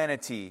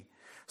humanity,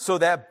 so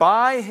that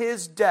by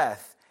his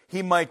death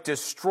he might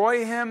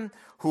destroy him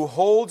who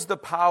holds the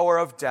power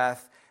of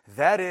death,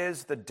 that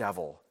is, the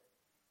devil,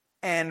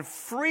 and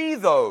free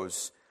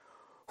those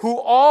who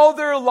all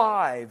their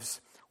lives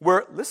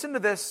were," listen to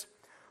this,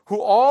 "who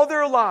all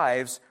their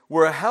lives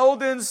were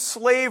held in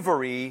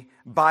slavery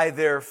by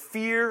their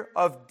fear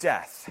of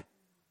death."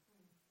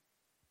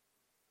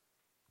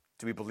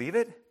 Do we believe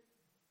it?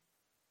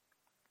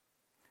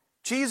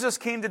 Jesus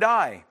came to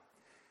die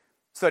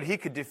so that he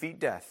could defeat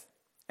death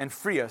and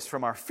free us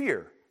from our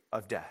fear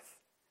of death.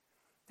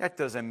 That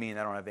doesn't mean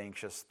I don't have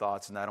anxious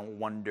thoughts and I don't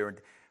wonder,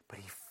 but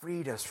he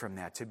freed us from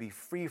that, to be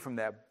free from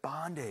that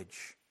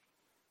bondage.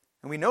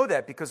 And we know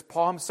that because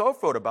Paul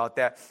himself wrote about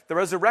that. The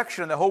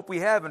resurrection and the hope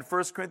we have in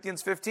 1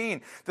 Corinthians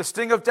 15. "The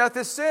sting of death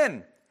is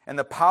sin, and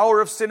the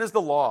power of sin is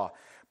the law.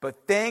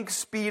 But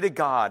thanks be to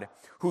God,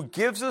 who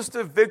gives us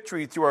the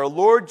victory through our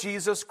Lord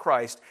Jesus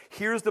Christ."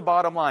 Here's the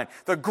bottom line: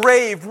 the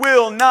grave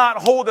will not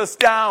hold us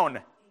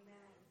down.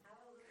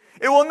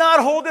 It will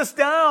not hold us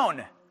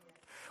down.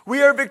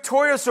 We are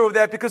victorious over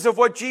that because of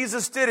what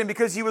Jesus did and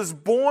because he was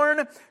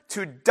born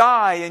to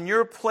die in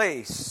your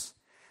place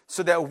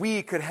so that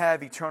we could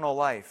have eternal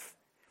life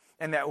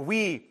and that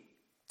we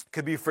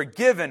could be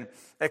forgiven,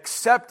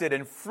 accepted,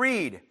 and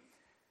freed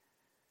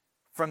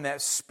from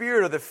that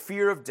spirit of the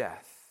fear of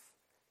death.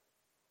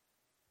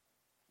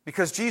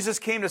 Because Jesus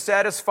came to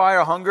satisfy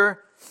our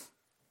hunger,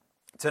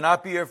 to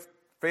not be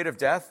afraid of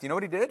death, you know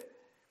what he did?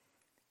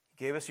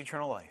 He gave us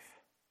eternal life.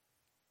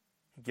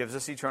 He gives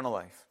us eternal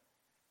life.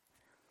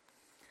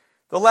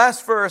 The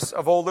last verse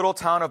of O Little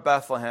Town of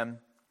Bethlehem,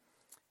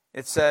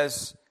 it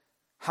says,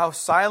 how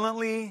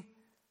silently,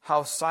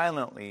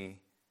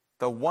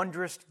 the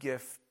wondrous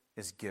gift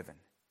is given.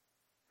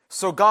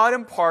 So God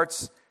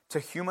imparts to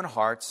human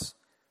hearts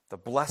the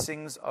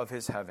blessings of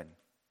his heaven.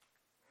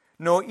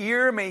 No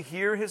ear may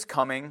hear his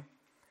coming,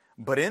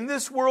 but in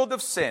this world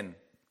of sin,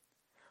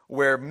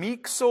 where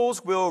meek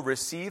souls will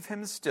receive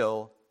him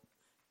still,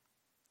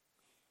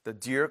 the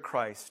dear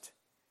Christ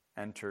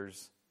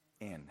enters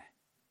in.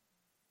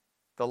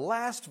 The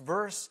last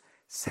verse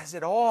says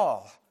it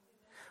all.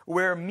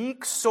 Where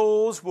meek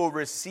souls will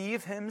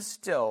receive him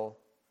still,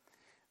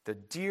 the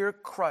dear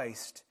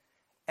Christ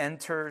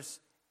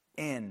enters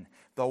in.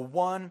 The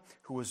one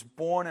who was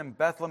born in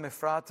Bethlehem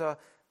Ephrata,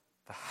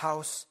 the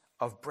house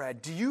of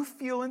bread. Do you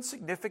feel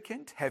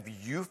insignificant? Have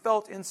you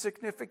felt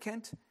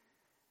insignificant?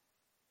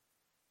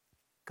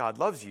 God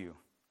loves you.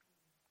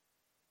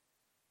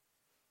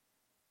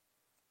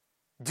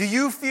 Do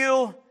you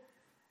feel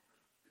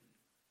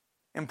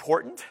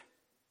important?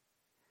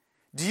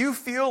 Do you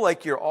feel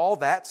like you're all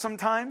that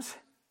sometimes?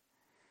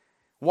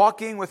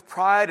 Walking with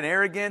pride and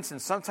arrogance and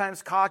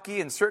sometimes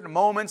cocky in certain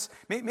moments.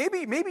 Maybe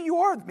you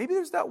are. Maybe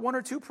there's that one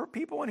or two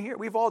people in here.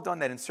 We've all done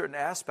that in certain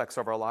aspects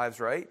of our lives,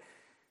 right?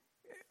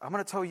 I'm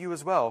going to tell you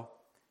as well,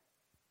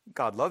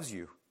 God loves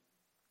you.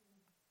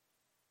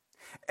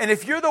 And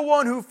if you're the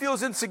one who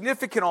feels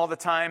insignificant all the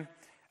time,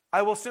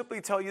 I will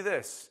simply tell you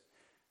this.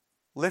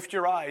 Lift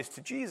your eyes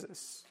to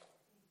Jesus.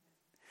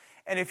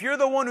 And if you're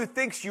the one who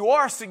thinks you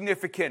are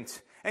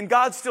significant and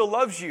God still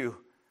loves you,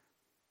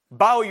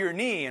 bow your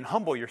knee and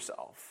humble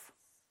yourself.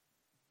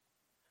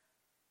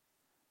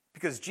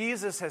 Because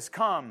Jesus has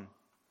come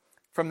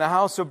from the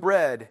house of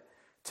bread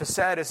to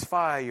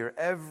satisfy your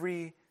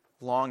every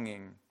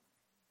longing.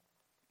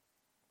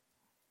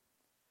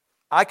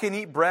 I can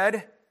eat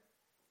bread,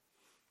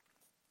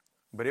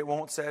 but it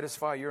won't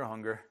satisfy your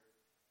hunger.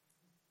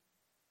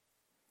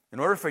 In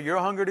order for your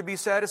hunger to be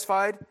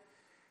satisfied,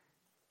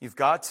 you've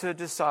got to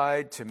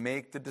decide to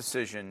make the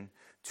decision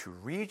to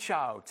reach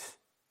out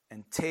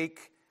and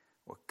take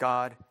what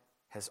God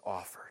has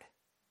offered.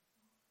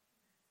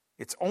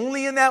 It's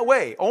only in that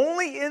way,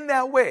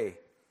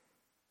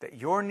 that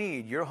your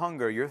need, your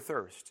hunger, your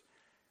thirst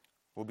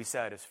will be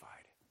satisfied.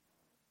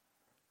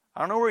 I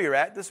don't know where you're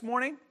at this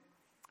morning,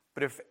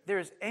 but if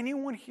there's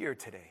anyone here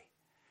today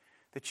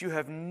that you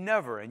have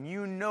never, and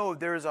you know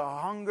there's a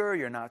hunger,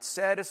 you're not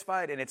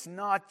satisfied, and it's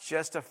not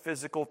just a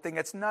physical thing,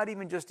 it's not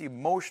even just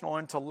emotional,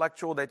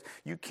 intellectual, that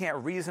you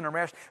can't reason or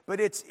ration, but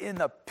it's in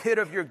the pit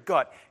of your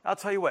gut. I'll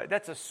tell you what,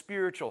 that's a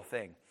spiritual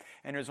thing.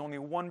 And there's only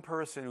one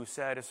person who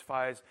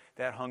satisfies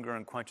that hunger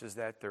and quenches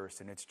that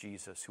thirst, and it's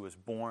Jesus, who was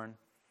born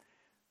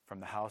from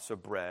the house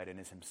of bread and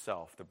is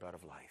himself the bread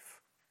of life.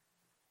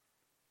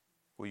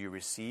 Will you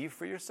receive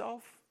for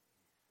yourself,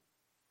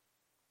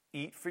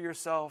 eat for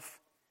yourself,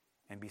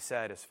 and be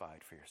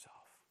satisfied for yourself?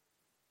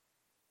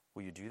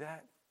 Will you do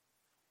that?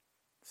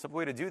 The simple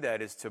way to do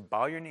that is to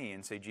bow your knee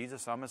and say,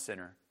 Jesus, I'm a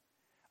sinner.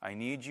 I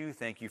need you.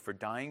 Thank you for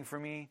dying for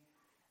me.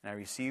 And I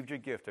received your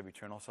gift of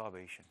eternal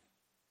salvation.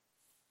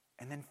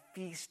 And then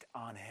feast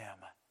on him.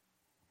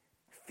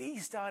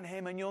 Feast on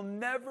him, and you'll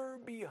never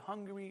be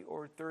hungry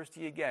or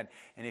thirsty again.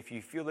 And if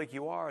you feel like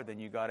you are, then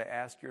you got to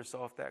ask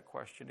yourself that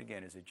question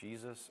again. Is it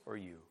Jesus or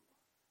you?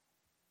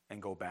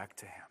 And go back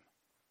to him.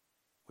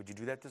 Would you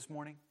do that this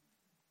morning?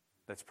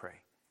 Let's pray.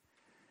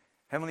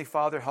 Heavenly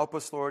Father, help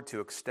us, Lord,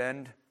 to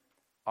extend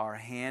our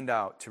hand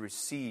out to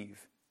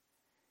receive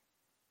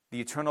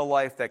the eternal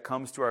life that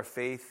comes to our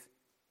faith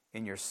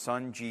in your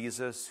Son,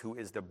 Jesus, who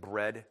is the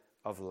bread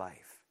of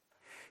life.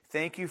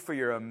 Thank you for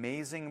your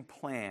amazing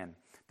plan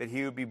that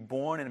he would be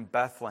born in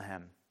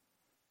Bethlehem,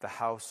 the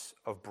house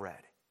of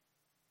bread.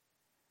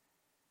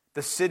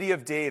 The city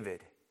of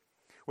David,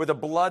 where the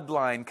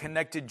bloodline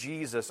connected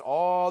Jesus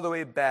all the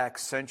way back,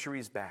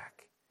 centuries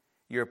back.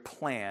 Your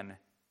plan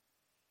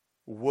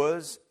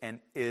was and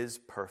is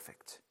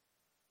perfect.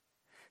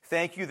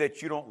 Thank you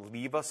that you don't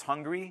leave us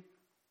hungry.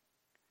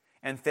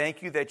 And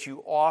thank you that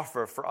you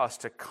offer for us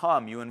to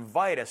come. You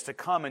invite us to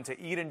come and to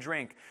eat and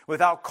drink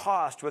without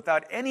cost,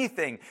 without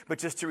anything, but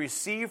just to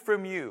receive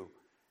from you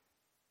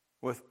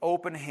with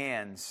open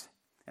hands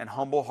and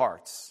humble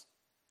hearts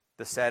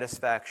the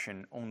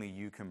satisfaction only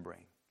you can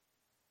bring.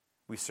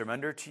 We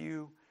surrender to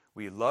you,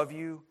 we love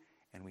you,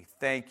 and we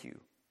thank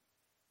you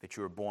that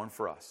you were born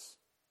for us.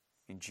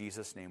 In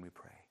Jesus' name we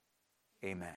pray. Amen.